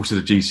favorable to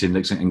the GC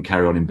Index and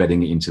carry on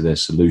embedding it into their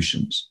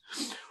solutions.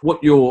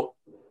 What you're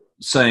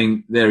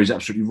saying there is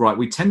absolutely right.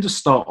 We tend to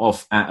start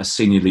off at a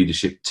senior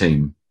leadership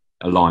team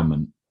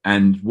alignment.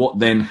 And what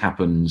then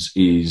happens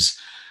is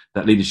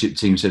that leadership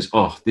team says,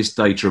 oh, this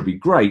data will be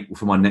great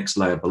for my next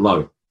layer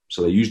below.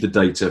 So they use the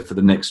data for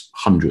the next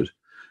 100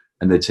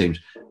 and their teams.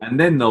 And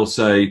then they'll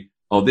say,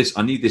 oh,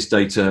 I need this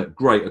data,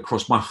 great,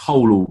 across my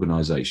whole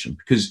organization,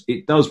 because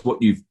it does what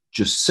you've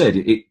just said.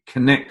 It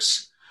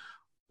connects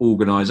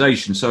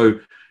organization. So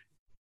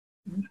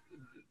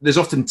there's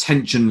often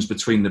tensions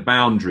between the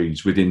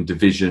boundaries within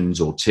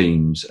divisions or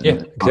teams.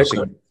 Yeah,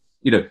 exactly.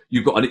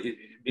 You've got,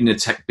 in a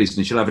tech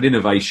business, you'll have an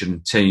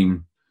innovation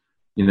team,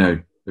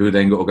 who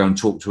then got to go and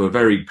talk to a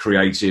very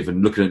creative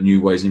and looking at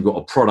new ways. And you've got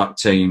a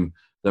product team,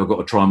 they've got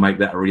to try and make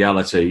that a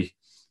reality.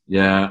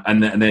 Yeah,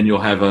 and then you'll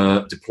have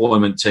a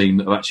deployment team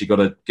that have actually got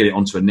to get it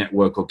onto a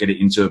network or get it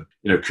into,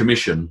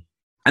 commission.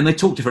 And they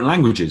talk different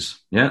languages,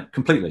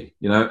 completely,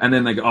 And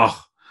then they go,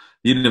 oh,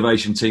 the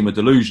innovation team are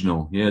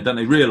delusional. Don't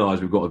they realise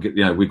we've got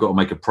to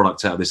make a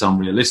product out of this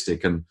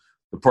unrealistic? And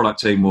the product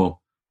team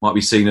might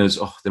be seen as,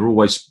 oh, they're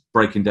always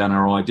breaking down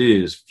our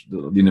ideas,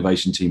 the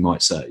innovation team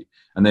might say,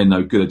 and they're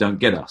no good, they don't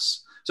get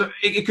us. So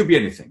it could be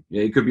anything.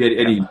 It could be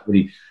any.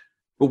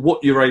 But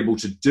what you're able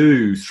to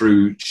do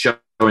through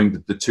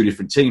showing the two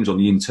different teams on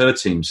the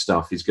inter-team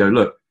stuff is go,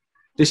 look,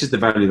 this is the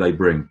value they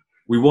bring.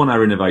 We want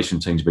our innovation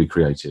team to be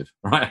creative,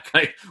 right?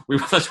 Okay,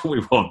 that's what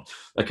we want.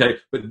 Okay,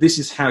 but this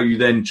is how you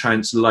then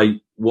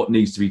translate what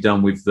needs to be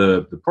done with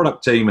the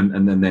product team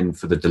and then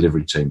for the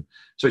delivery team.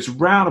 So it's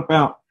round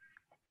about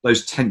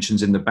those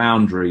tensions in the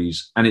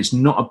boundaries, and it's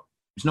not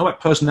It's not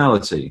about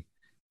personality.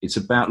 It's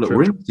about, look, True.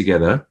 we're in it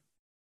together.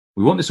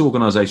 We want this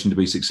organization to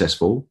be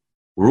successful.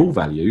 We're all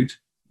valued.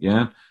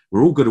 Yeah.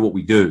 We're all good at what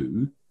we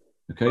do.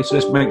 Okay. So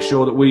let's make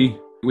sure that we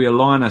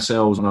align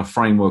ourselves on a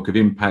framework of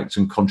impact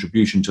and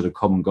contribution to the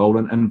common goal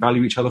and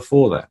value each other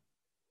for that.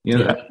 You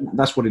know,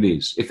 that's what it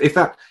is. If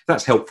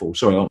that's helpful,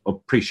 sorry, I'll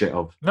appreciate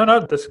of. No,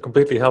 that's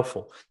completely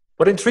helpful.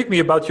 What intrigued me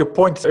about your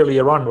point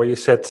earlier on, where you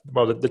said,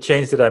 well, the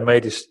change that I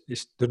made is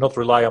to not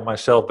rely on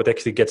myself, but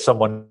actually get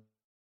someone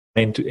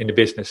in the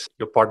business,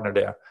 your partner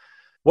there.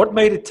 What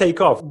made it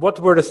take off? What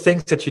were the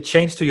things that you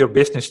changed to your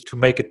business to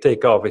make it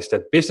take off? Is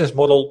that business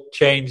model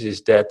change?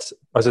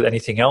 Was it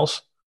anything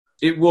else?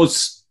 It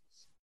was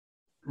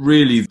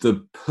really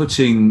the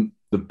putting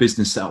the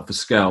business out for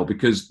scale,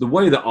 because the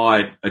way that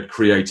I had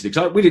created it,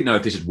 'cause we didn't know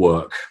if this would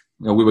work.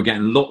 You know, we were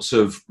getting lots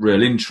of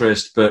real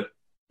interest, let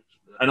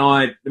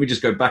me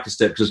just go back a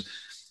step, because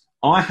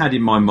I had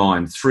in my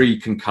mind 3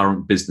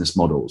 concurrent business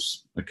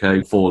models,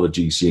 okay, for the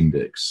GC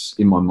Index.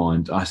 In my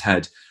mind, I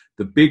had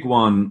the big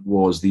one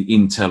was the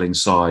Intel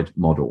Inside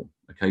model.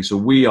 Okay, so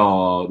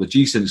the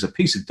GC Index is a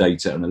piece of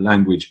data and a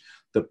language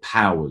that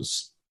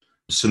powers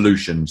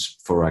solutions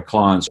for our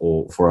clients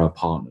or for our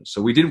partners.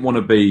 So we didn't want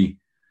to be,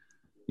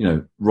 you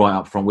know, right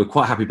up front. We're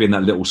quite happy being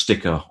that little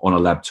sticker on a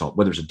laptop,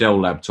 whether it's a Dell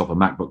laptop, a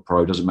MacBook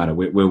Pro, doesn't matter.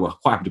 We're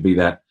quite happy to be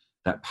that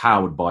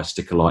powered by a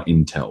sticker like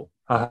Intel.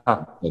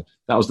 So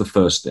that was the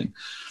first thing.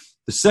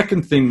 The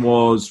second thing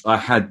was I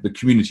had the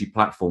community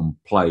platform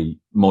play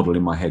model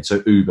in my head,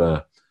 so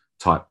Uber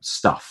type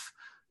stuff,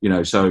 you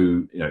know, so,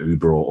 you know,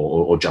 Uber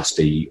or Just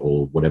Eat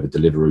or whatever,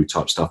 Deliveroo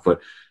type stuff.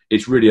 But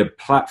it's really a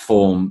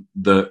platform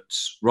that,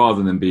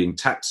 rather than being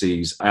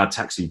taxis, our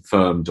taxi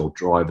firms or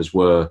drivers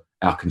were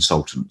our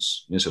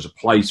consultants. You know, so it's a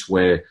place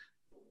where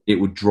it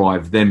would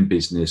drive them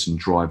business and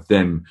drive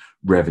them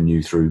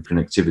revenue through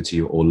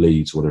connectivity or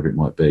leads, whatever it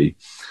might be.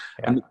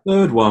 Yeah. And the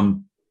third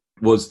one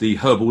was the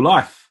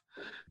Herbalife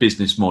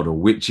business model,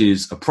 which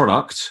is a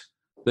product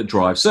that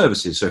drives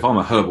services. So if I'm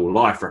a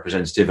Herbalife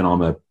representative and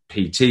I'm a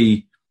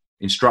PT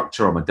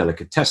instructor, I'm a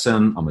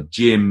delicatessen, I'm a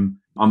gym,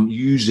 I'm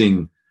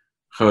using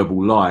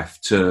Herbalife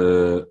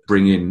to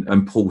bring in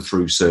and pull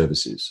through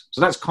services.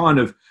 So that's kind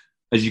of,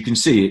 as you can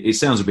see, it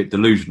sounds a bit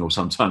delusional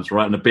sometimes,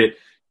 right? And a bit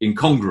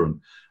incongruent.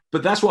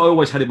 But that's what I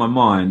always had in my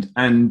mind.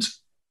 And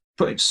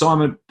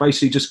Simon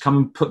basically just come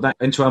and put that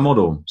into our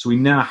model. So we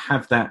now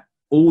have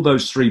all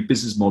those 3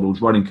 business models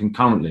running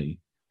concurrently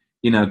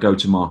in our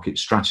go-to-market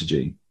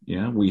strategy.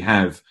 Yeah, we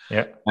have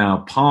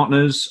our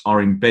partners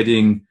are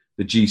embedding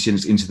the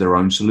GCNs into their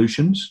own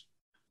solutions.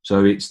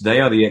 So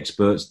they are the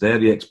experts. They're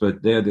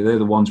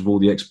the ones with all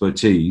the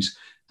expertise.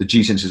 The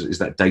GCN is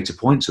that data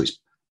point. So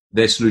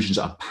their solutions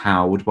are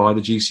powered by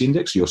the GC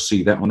Index. You'll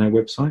see that on our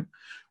website.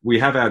 We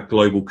have our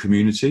global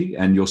community,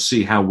 and you'll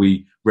see how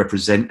we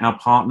represent our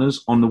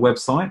partners on the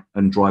website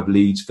and drive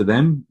leads for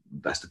them.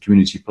 That's the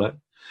community play.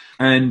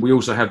 And we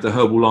also have the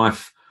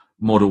Herbalife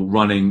model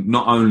running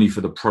not only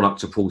for the product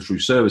to pull through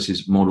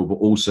services model, but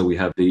also we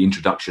have the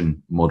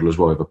introduction model as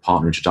well. We have a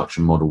partner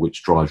introduction model,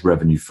 which drives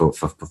revenue for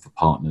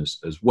partners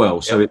as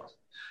well. So,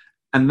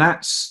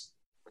 that's,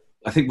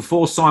 I think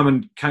before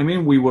Simon came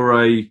in, we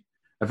were a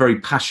very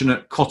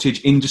passionate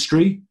cottage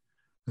industry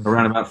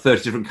around about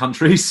 30 different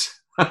countries.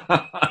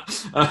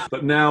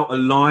 But now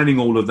aligning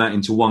all of that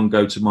into one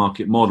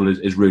go-to-market model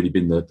has really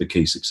been the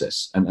key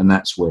success. And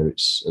that's where it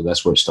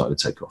started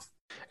to take off.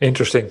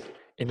 Interesting.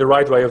 In the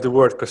right way of the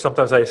word, because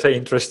sometimes I say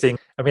interesting.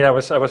 I mean, I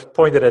was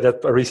pointed at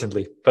that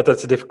recently, but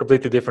that's a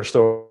completely different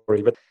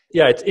story. But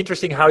yeah, it's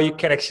interesting how you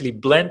can actually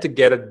blend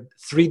together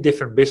 3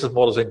 different business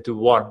models into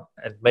one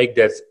and make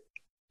that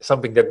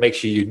something that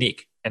makes you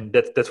unique. And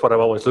that's what I'm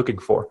always looking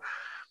for.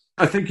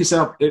 I think the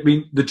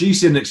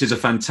GC Index is a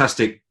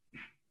fantastic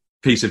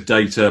piece of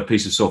data,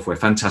 piece of software.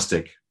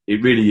 Fantastic.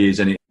 It really is.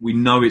 And we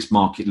know it's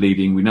market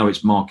leading. We know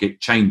it's market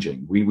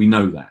changing. We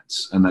know that.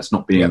 And that's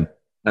not being...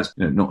 That's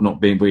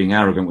not being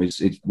arrogant.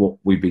 It's what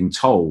we've been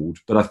told.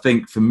 But I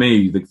think for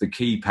me, the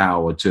key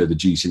power to the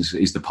GC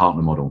is the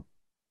partner model.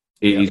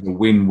 It is a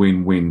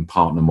win-win-win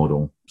partner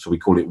model. So we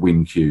call it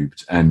Win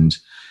Cubed. And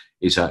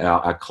it's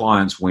our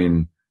clients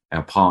win,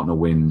 our partner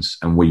wins,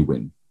 and we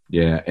win.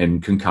 Yeah,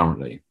 and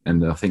concurrently.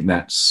 And I think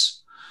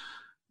that's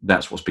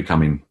what's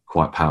becoming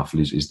quite powerful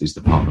is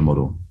the partner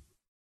model.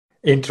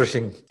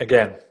 Interesting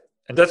again.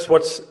 And that's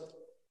what's...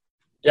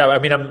 Yeah, I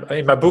mean, I'm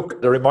in my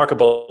book, The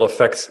Remarkable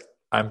Effect,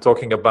 I'm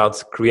talking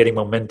about creating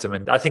momentum.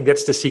 And I think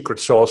that's the secret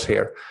sauce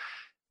here.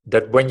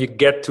 That when you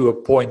get to a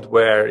point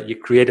where you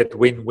create that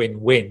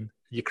win-win-win,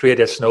 you create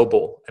a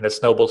snowball. And that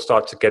snowball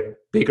starts to get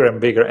bigger and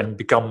bigger and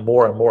become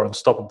more and more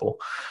unstoppable.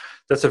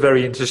 That's a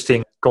very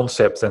interesting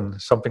concept and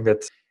something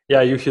that,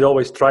 you should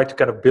always try to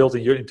kind of build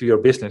into your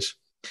business.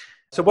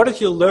 So what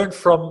did you learn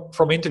from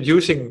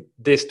introducing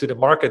this to the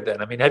market then?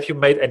 I mean, have you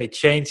made any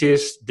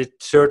changes? Did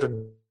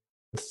certain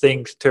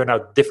things turn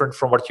out different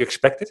from what you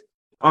expected?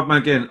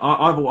 Again,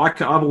 I've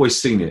always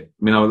seen it.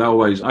 I mean,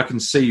 I can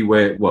see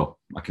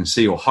I can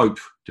see or hope,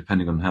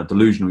 depending on how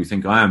delusional you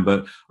think I am,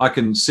 but I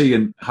can see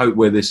and hope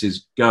where this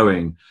is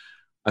going.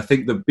 I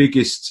think the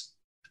biggest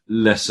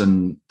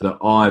lesson that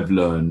I've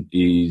learned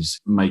is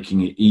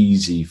making it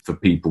easy for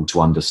people to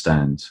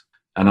understand,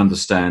 and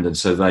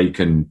so they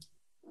can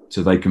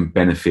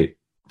benefit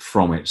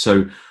from it.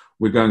 So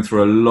we're going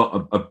through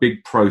a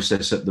big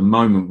process at the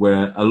moment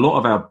where a lot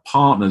of our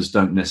partners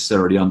don't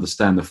necessarily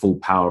understand the full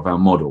power of our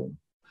model.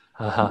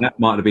 That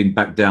might have been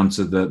back down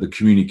to the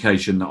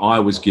communication that I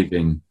was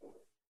giving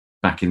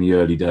back in the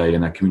early day,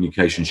 and that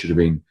communication should have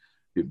been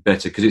a bit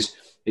better, because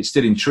it's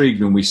still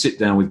intriguing when we sit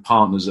down with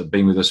partners that have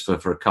been with us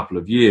for a couple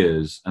of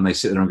years, and they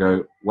sit there and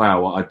go,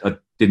 wow, I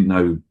didn't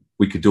know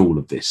we could do all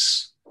of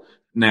this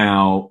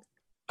now.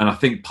 And I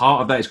think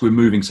part of that is we're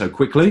moving so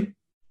quickly.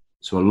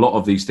 So a lot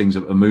of these things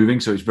are moving.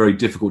 So it's very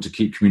difficult to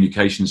keep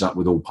communications up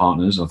with all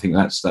partners. I think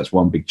that's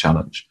one big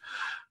challenge.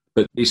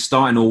 But it's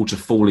starting all to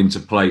fall into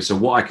place. So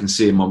what I can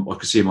see in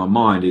my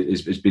mind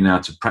is being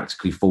able to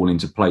practically fall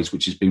into place,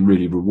 which has been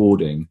really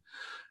rewarding.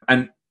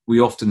 And we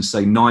often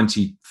say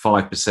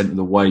 95% of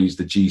the ways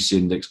the GC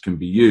index can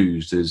be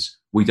used is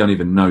we don't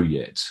even know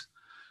yet.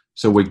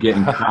 So we're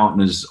getting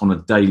partners on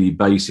a daily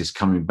basis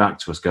coming back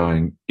to us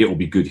going, it'll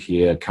be good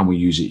here. Can we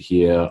use it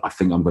here? I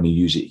think I'm going to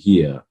use it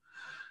here.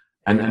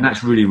 And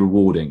that's really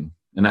rewarding.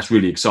 And that's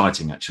really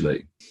exciting,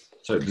 actually.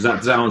 So does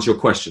that answer your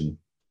question?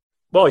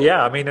 Well,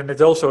 yeah. I mean, and it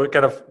also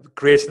kind of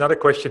creates another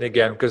question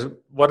again, because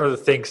one of the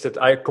things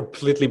that I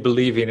completely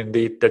believe in,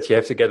 indeed, that you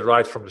have to get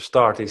right from the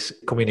start is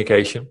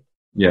communication.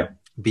 Yeah.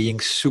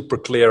 Being super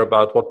clear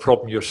about what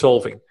problem you're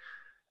solving.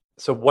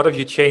 So what have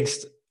you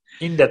changed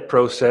in that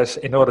process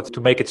in order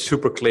to make it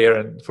super clear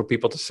and for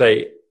people to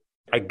say,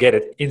 I get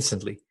it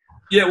instantly?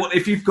 Yeah, well,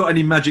 if you've got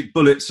any magic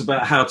bullets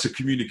about how to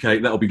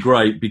communicate, that'll be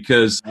great,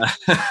 because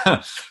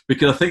I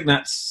think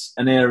that's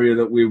an area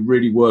that we're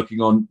really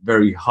working on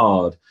very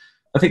hard.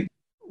 I think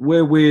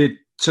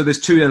so there's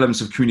two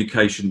elements of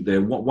communication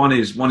there. One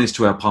is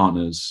to our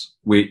partners,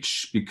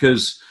 which,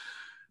 because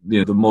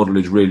the model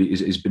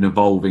has been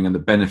evolving and the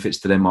benefits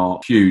to them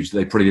are huge,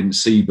 they probably didn't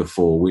see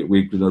before.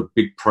 We've done a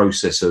big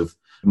process of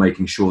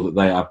making sure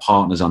that our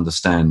partners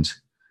understand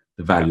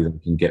the value that we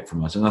can get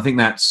from us. And I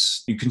think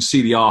you can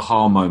see the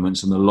aha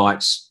moments and the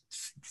lights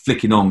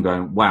flicking on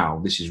going,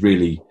 wow, we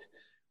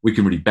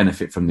can really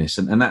benefit from this.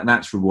 And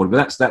that's rewarding,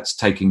 but that's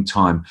taking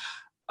time.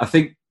 I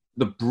think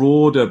the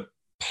broader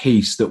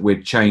piece that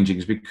we're changing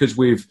is because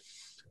we've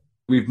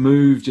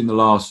moved in the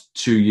last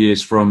 2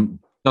 years from,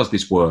 does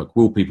this work?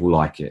 Will people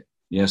like it?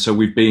 Yeah. So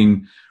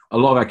a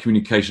lot of our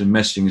communication and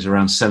messaging is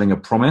around selling a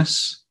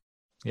promise.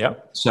 Yeah.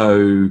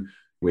 So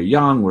we're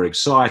young, we're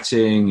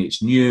exciting,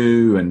 it's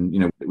new,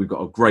 and we've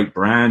got a great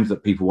brand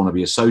that people want to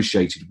be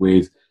associated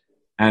with,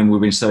 and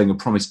we've been selling a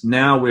promise.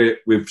 Now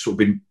we've sort of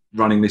been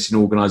running this in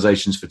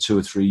organizations for 2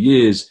 or 3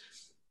 years.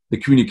 The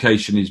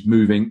communication is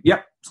moving.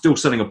 Yep, still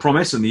selling a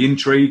promise and the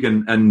intrigue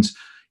and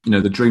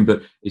the dream,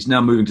 but it's now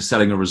moving to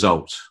selling a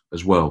result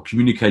as well,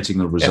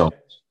 communicating a result. Yeah.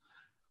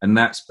 And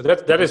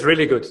that is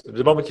really good.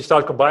 The moment you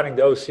start combining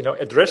those,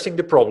 addressing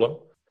the problem,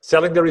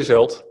 selling the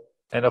result,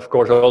 and of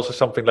course also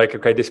something like,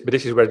 okay, this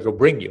is where it will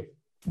bring you.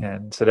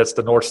 And so that's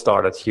the North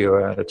Star that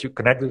you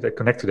connect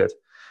to that.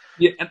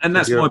 Yeah, and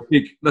that's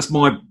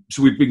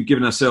so we've been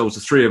giving ourselves,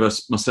 the three of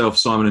us, myself,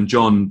 Simon and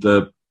John,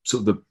 the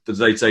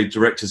day-to-day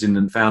directors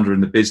and founder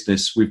in the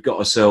business, we've got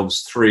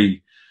ourselves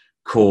 3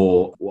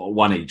 core,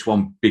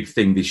 one big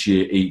thing this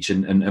year each,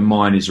 and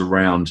mine is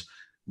around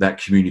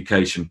that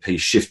communication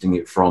piece, shifting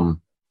it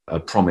from a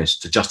promise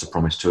to just a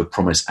promise to a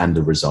promise and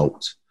a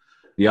result.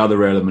 The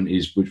other element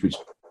is, which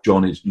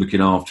John is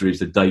looking after, is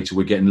the data.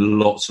 We're getting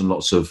lots and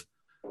lots of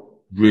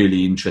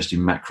really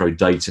interesting macro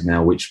data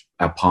now, which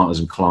our partners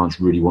and clients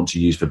really want to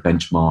use for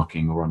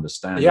benchmarking or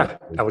understanding. Yeah,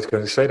 I was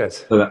going to say that.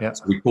 So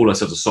we call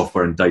ourselves a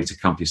software and data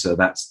company. So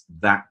that's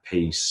that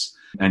piece.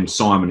 And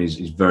Simon is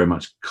very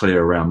much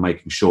clear around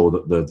making sure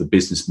that the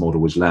business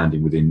model is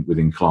landing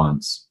within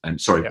clients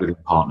within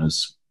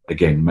partners.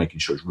 Again, making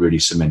sure it's really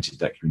cemented,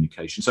 that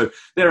communication. So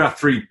there are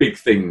 3 big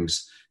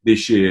things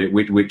this year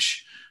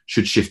which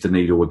should shift the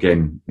needle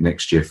again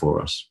next year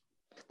for us.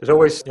 There's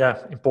always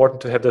important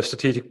to have those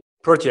strategic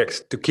projects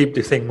to keep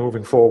the thing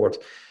moving forward.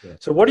 Yeah.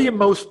 So what are you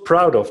most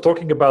proud of?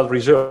 Talking about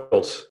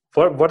results,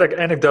 what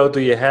anecdote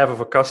do you have of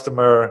a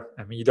customer?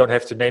 I mean, you don't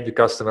have to name the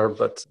customer,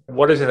 but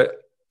what is an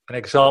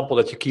example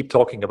that you keep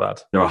talking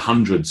about? There are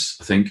hundreds,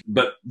 I think,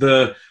 but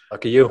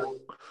lucky you.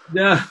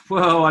 Yeah,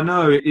 well, I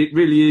know it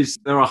really is.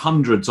 There are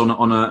hundreds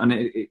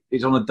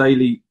it's on a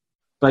daily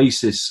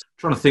basis. I'm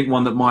trying to think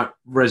one that might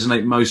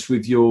resonate most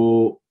with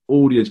your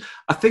audience.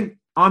 I think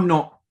I'm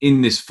not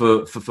in this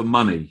for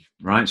money,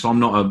 right? So I'm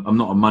not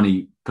a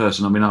money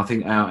person. I mean, I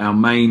think our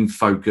main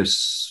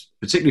focus,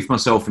 particularly for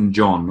myself and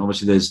John,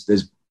 obviously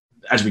there's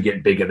as we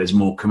get bigger, there's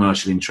more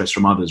commercial interest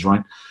from others,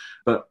 right?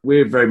 But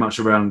we're very much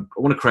around,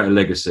 I want to create a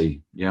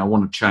legacy. Yeah, I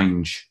want to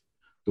change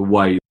the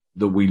way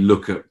that we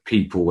look at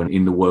people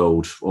in the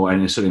world,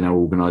 and certainly in our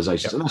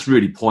organisations. Yep. And that's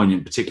really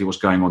poignant, particularly what's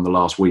going on the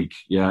last week.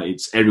 Yeah,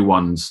 it's give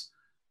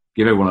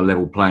everyone a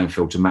level playing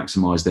field to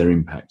maximise their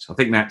impact. I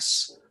think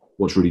that's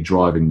what's really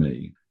driving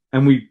me.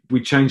 And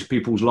we change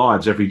people's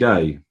lives every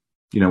day.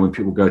 When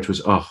people go to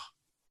us, oh,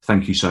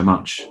 thank you so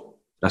much.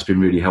 That's been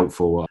really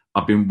helpful.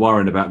 I've been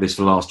worrying about this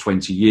for the last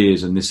 20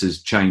 years, and this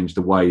has changed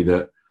the way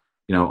that,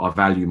 I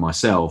value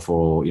myself,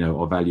 or,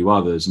 I value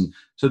others. And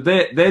so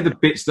they're the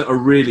bits that are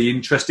really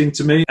interesting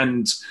to me.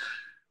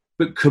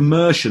 But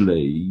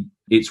commercially,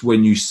 it's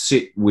when you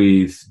sit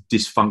with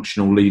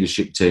dysfunctional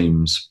leadership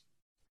teams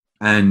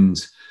and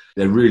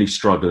they're really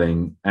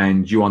struggling,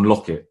 and you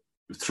unlock it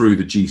through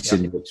the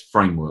GC Index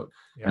framework.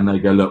 Yeah. And they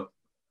go, look,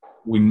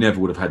 we never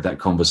would have had that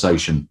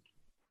conversation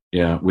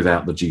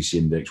without the GC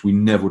Index. We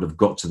never would have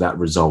got to that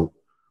result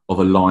of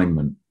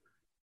alignment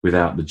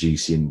without the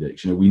GC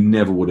Index. We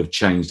never would have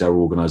changed our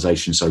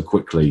organisation so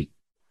quickly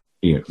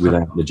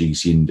without the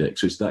GC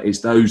Index. So it's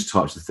those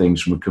types of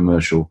things from a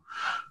commercial.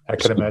 I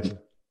can imagine.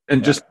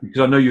 And just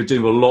because I know you're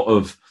doing a lot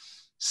of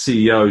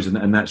CEOs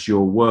and that's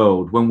your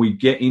world, when we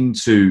get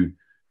into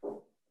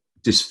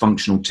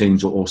dysfunctional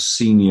teams or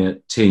senior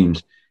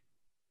teams,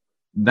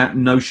 that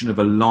notion of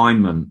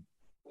alignment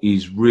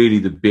is really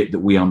the bit that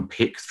we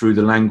unpick through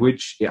the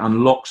language. It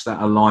unlocks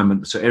that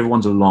alignment so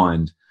everyone's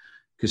aligned,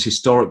 because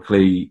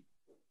historically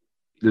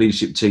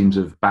leadership teams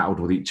have battled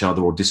with each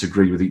other or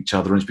disagreed with each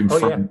other, and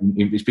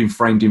it's been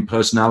framed in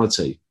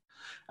personality,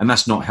 and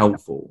that's not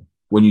helpful.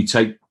 When you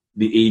take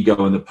the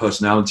ego and the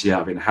personality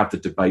out of it and have the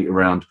debate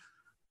around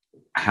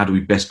how do we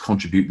best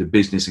contribute the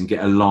business and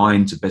get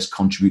aligned to best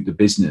contribute the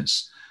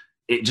business,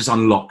 it just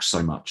unlocks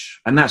so much.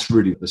 And that's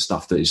really the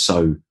stuff that is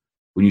so,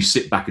 when you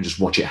sit back and just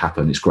watch it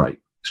happen, it's great.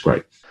 It's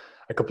great.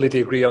 I completely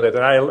agree on that.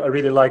 And I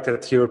really like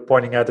that you're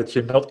pointing out that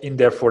you're not in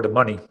there for the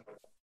money.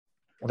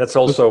 And that's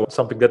also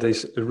something that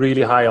is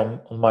really high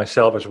on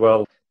myself as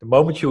well. The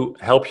moment you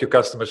help your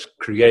customers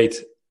create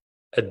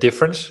a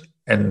difference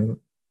and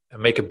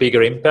make a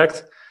bigger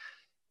impact,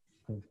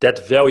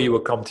 that value will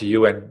come to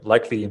you, and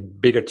likely in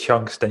bigger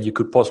chunks than you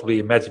could possibly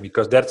imagine,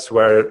 because that's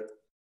where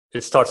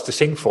it starts to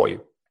sing for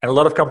you. And a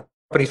lot of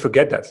companies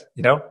forget that.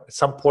 At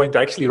some point,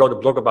 I actually wrote a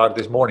blog about it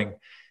this morning.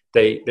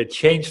 They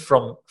changed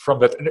from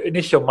that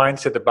initial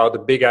mindset about the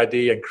big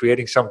idea and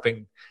creating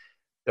something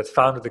that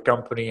founded the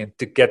company and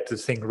to get the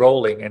thing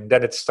rolling. And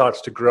then it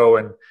starts to grow,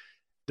 and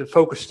the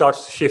focus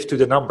starts to shift to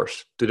the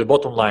numbers, to the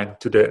bottom line,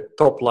 to the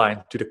top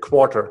line, to the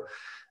quarter.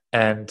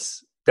 And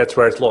that's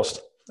where it's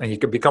lost. And you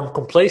can become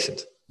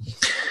complacent.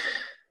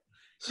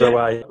 So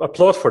I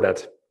applaud for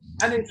that.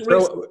 And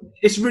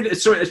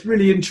it's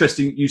really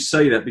interesting you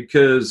say that,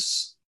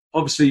 because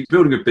obviously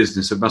building a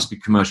business, it must be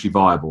commercially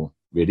viable,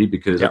 really,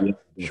 because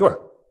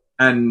sure.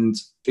 And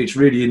it's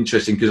really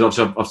interesting because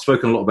I've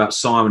spoken a lot about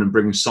Simon and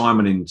bringing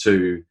Simon in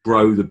to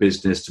grow the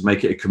business, to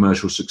make it a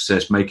commercial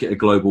success, make it a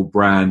global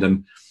brand,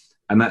 and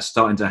that's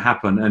starting to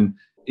happen. And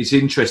it's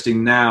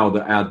interesting now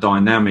that our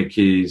dynamic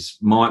is,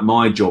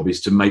 my job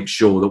is to make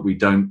sure that we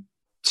don't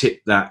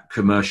tip that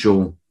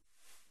commercial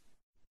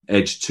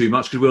edge too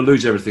much, because we'll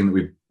lose everything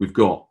that we've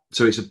got.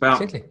 So it's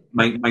about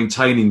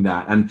maintaining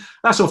that. And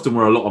that's often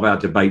where a lot of our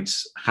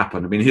debates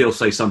happen. I mean, he'll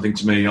say something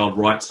to me, I'll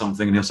write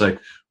something, and he'll say,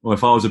 well,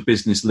 if I was a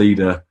business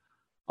leader,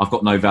 I've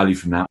got no value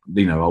from that.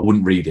 I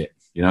wouldn't read it,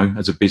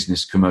 as a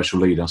business commercial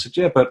leader. I said,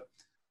 yeah, but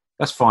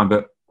that's fine.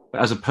 But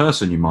as a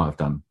person, you might have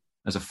done.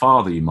 As a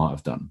father, you might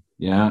have done.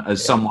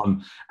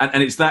 Someone.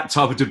 And it's that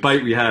type of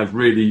debate we have.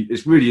 Really,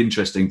 it's really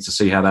interesting to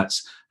see how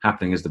that's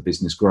happening as the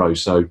business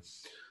grows. So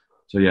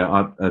yeah,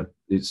 I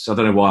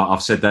don't know why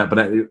I've said that,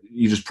 but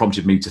you just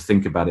prompted me to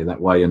think about it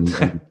that way.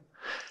 And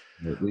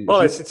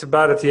well, it's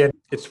about, at the end,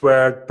 it's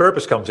where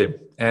purpose comes in.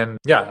 And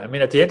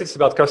at the end, it's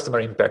about customer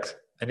impact.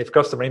 And if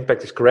customer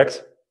impact is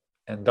correct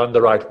and done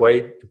the right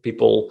way,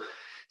 people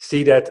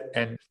see that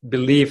and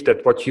believe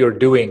that what you're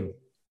doing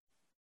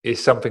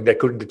is something they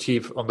couldn't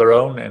achieve on their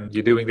own, and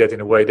you're doing that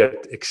in a way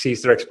that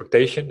exceeds their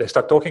expectation, they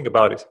start talking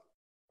about it.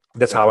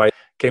 That's how I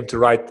came to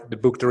write the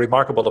book, The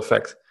Remarkable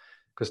Effect.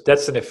 Because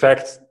that's an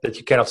effect that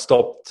you cannot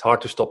stop. It's hard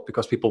to stop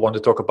because people want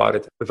to talk about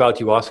it without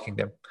you asking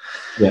them.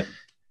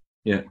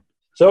 Yeah.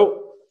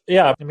 So,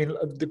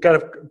 the kind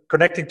of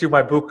connecting to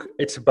my book,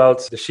 it's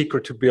about the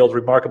secret to build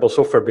remarkable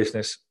software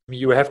business.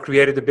 You have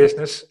created a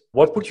business.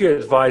 What would you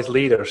advise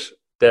leaders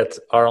that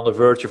are on the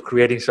verge of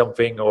creating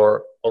something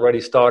or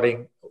already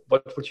starting?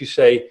 What would you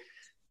say,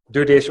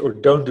 do this or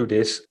don't do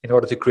this in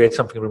order to create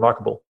something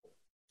remarkable?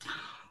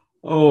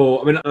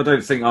 Oh, I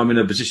don't think I'm in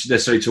a position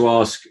necessarily to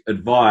ask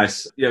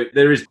advice.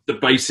 There is the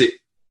basic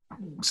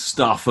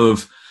stuff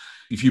of,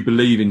 if you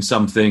believe in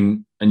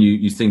something and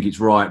you think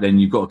it's right, then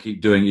you've got to keep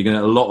doing it. You're going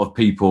to get a lot of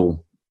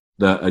people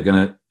that are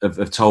going to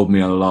have told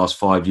me over the last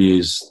 5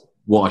 years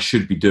what I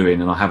should be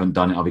doing, and I haven't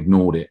done it. I've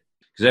ignored it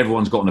because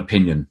everyone's got an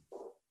opinion.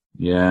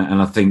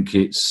 And I think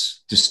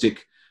it's to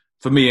stick,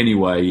 for me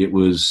anyway, it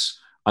was,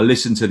 I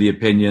listen to the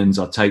opinions,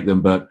 I take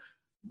them, but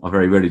I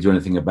very rarely do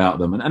anything about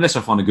them. And unless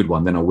I find a good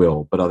one, then I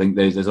will. But I think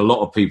there's a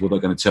lot of people that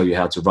are going to tell you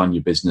how to run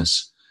your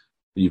business.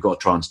 You've got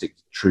to try and stick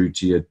true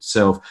to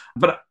yourself.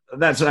 But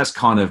that's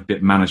kind of a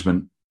bit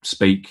management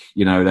speak.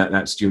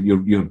 That's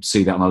you'll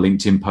see that on a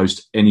LinkedIn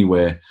post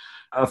anywhere.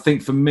 I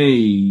think for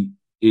me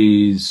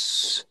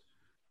is,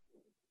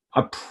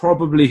 I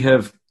probably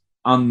have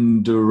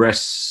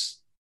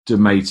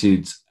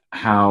underestimated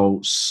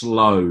how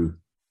slow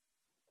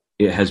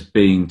it has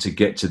been to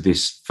get to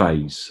this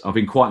phase. I've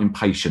been quite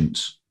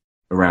impatient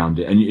around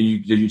it. And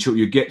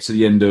you get to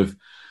the end of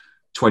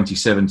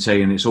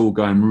 2017 and it's all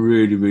going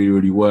really, really,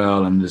 really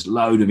well, and there's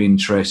load of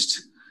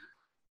interest.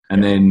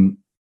 And then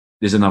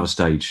there's another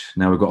stage.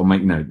 Now we've got to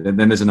make,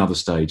 then there's another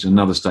stage. And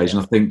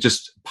I think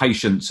just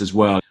patience as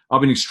well.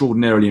 I've been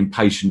extraordinarily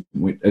impatient,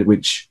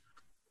 which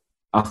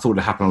I thought would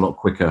happen a lot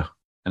quicker.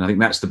 And I think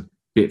that's the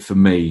bit for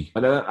me.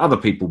 But other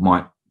people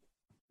might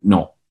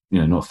not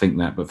think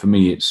that. But for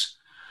me, it's,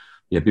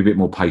 be a bit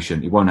more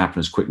patient. It won't happen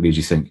as quickly as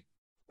you think.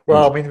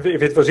 Well, I mean,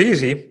 if it was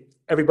easy,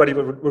 everybody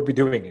would be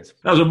doing it.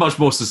 That was a much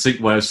more succinct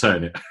way of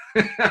saying it.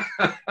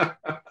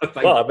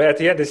 Well, but at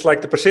the end, it's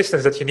like the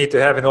persistence that you need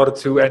to have in order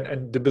to,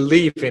 and the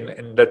belief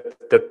in that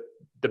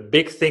the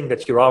big thing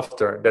that you're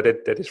after,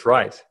 that is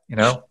right.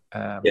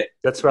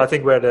 That's where I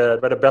think where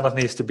the balance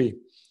needs to be.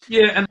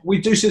 Yeah, and we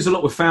do see this a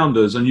lot with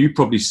founders, and you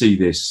probably see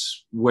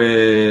this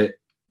where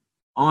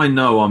I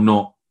know I'm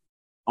not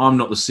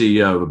the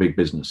CEO of a big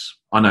business.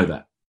 I know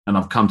that, and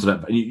I've come to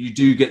that. And you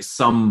do get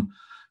some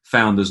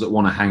founders that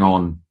want to hang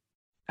on,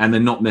 and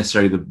they're not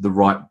necessarily the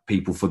right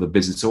people for the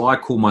business. So I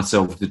call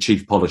myself the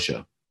chief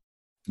polisher,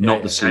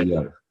 not the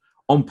CEO,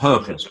 on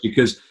purpose,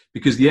 because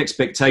the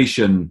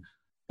expectation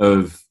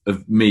of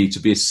me to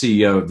be a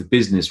CEO of the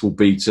business will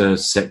be to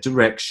set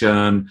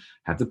direction,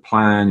 have the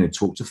plan,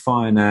 talk to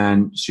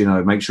finance,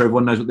 make sure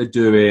everyone knows what they're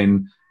doing.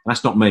 And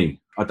that's not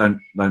me. I don't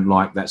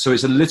like that. So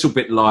it's a little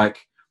bit like,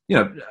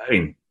 I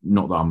mean,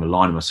 not that I'm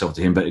aligning myself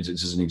to him, but it's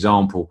as an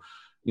example.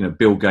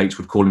 Bill Gates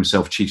would call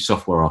himself chief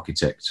software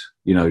architect.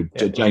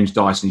 James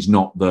Dyson, he's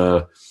not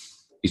the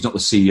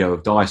CEO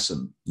of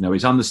Dyson.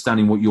 It's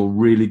understanding what you're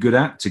really good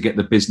at to get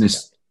the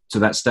business to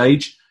that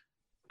stage,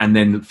 and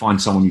then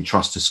find someone you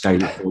trust to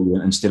scale it for you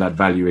and still add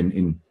value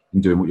in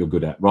doing what you're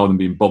good at, rather than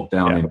being bogged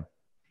down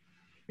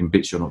in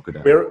bits you're not good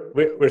at.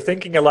 We're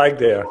thinking alike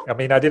there. I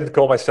mean, I didn't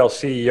call myself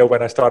CEO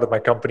when I started my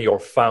company, or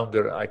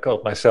founder. I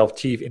called myself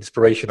Chief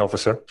Inspiration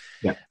Officer.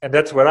 Yeah. And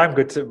that's where I'm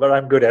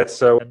good at.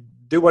 So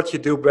do what you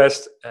do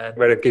best and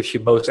where it gives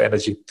you most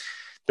energy.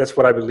 That's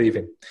what I believe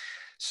in.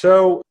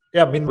 So,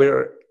 I mean, we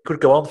could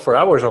go on for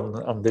hours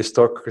on this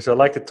talk because I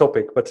like the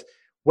topic, but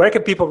where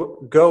can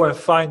people go and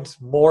find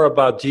more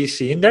about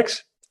GC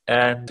Index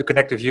and to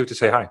connect with you to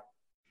say hi?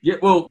 Yeah,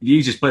 well, the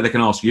easiest place they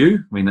can ask you.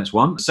 I mean, that's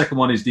one. The second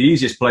one is the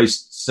easiest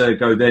place to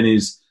go then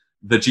is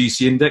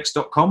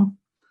thegcindex.com.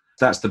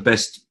 That's the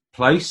best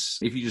place.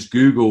 If you just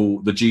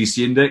Google the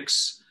GC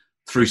Index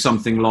through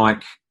something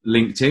like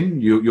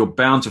LinkedIn, you're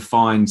bound to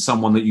find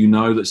someone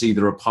that that's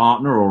either a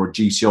partner or a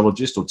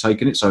GCologist or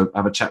taken it. So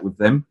have a chat with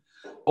them,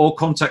 or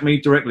contact me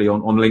directly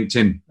on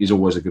LinkedIn is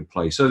always a good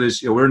place. So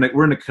there's we're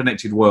in a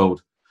connected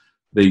world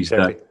these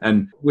days,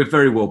 and we're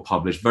very well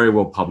published, very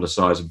well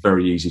publicized, and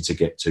very easy to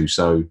get to.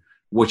 So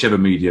whichever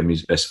medium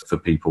is best for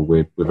people,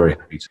 we're very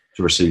happy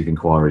to receive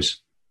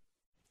inquiries.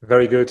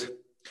 Very good.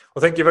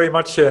 Well, thank you very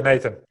much,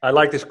 Nathan. I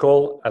like this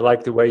call. I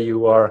like the way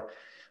you are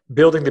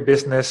building the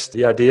business,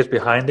 the ideas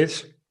behind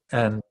it.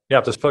 And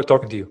just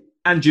talking to you.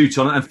 And you,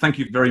 Tom, and thank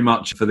you very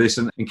much for this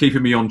and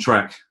keeping me on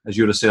track. As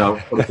you would have said,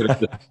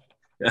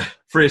 I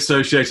free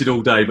associated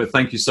all day, but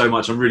thank you so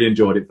much. I really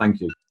enjoyed it. Thank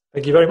you.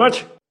 Thank you very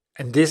much.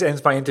 And this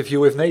ends my interview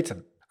with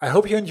Nathan. I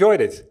hope you enjoyed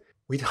it.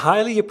 We'd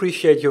highly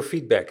appreciate your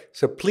feedback,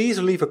 so please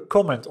leave a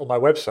comment on my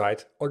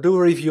website or do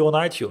a review on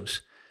iTunes.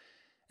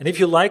 And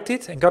if you liked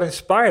it and got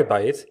inspired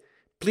by it,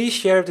 please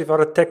share it with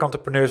other tech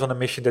entrepreneurs on a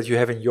mission that you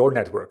have in your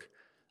network.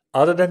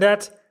 Other than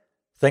that,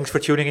 thanks for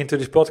tuning into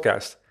this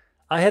podcast.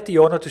 I had the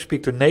honor to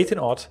speak to Nathan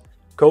Ott,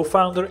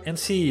 co-founder and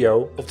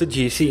CEO of the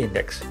GC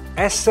Index.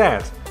 As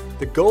said,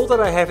 the goal that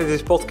I have with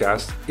this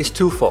podcast is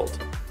twofold.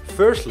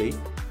 Firstly,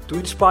 to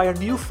inspire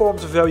new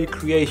forms of value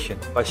creation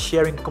by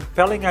sharing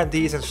compelling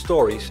ideas and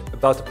stories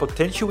about the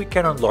potential we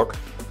can unlock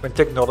when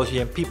technology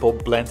and people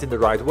blend in the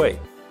right way.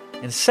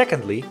 And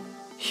secondly,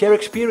 share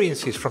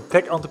experiences from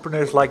tech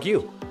entrepreneurs like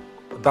you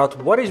about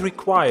what is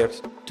required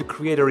to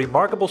create a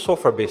remarkable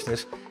software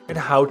business and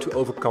how to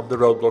overcome the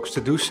roadblocks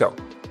to do so.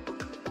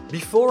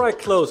 Before I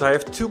close, I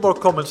have 2 more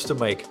comments to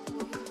make.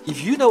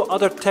 If you know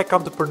other tech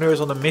entrepreneurs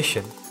on a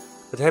mission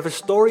that have a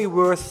story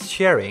worth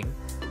sharing,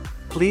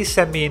 please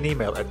send me an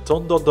email at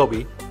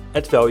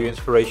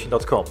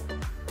ton.dobby@valueinspiration.com.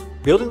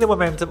 Building the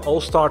momentum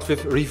all starts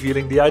with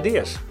revealing the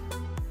ideas.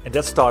 And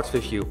that starts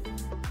with you.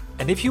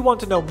 And if you want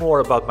to know more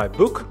about my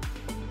book,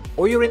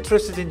 or you're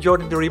interested in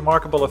joining the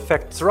Remarkable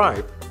Effect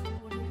tribe,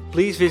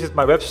 please visit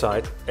my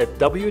website at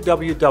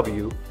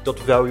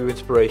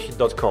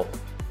www.valueinspiration.com.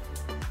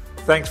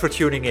 Thanks for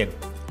tuning in.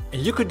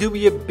 And you could do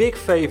me a big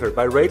favor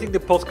by rating the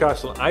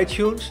podcast on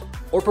iTunes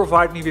or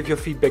provide me with your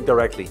feedback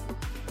directly.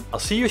 I'll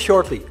see you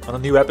shortly on a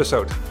new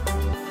episode.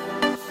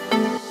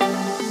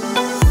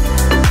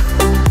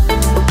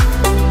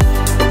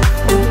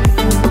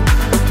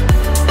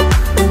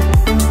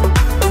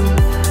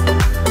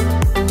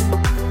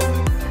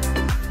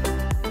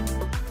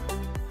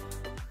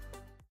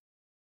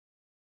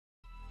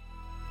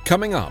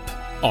 Coming up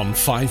on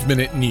 5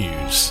 Minute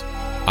News,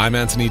 I'm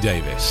Anthony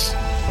Davis.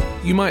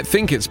 you might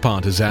think it's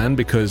partisan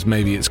because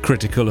maybe it's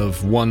critical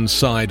of one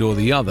side or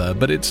the other,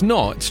 but it's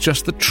not. It's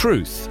just the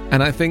truth.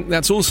 And I think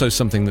that's also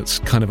something that's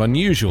kind of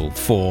unusual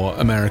for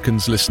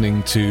Americans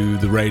listening to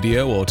the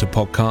radio or to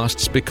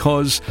podcasts,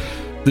 because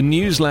the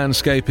news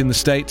landscape in the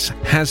States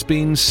has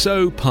been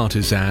so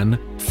partisan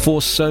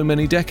for so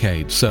many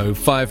decades. So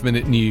 5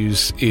 Minute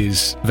News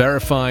is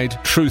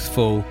verified,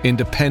 truthful,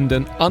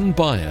 independent,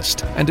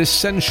 unbiased, and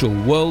essential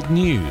world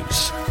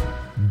news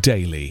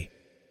daily.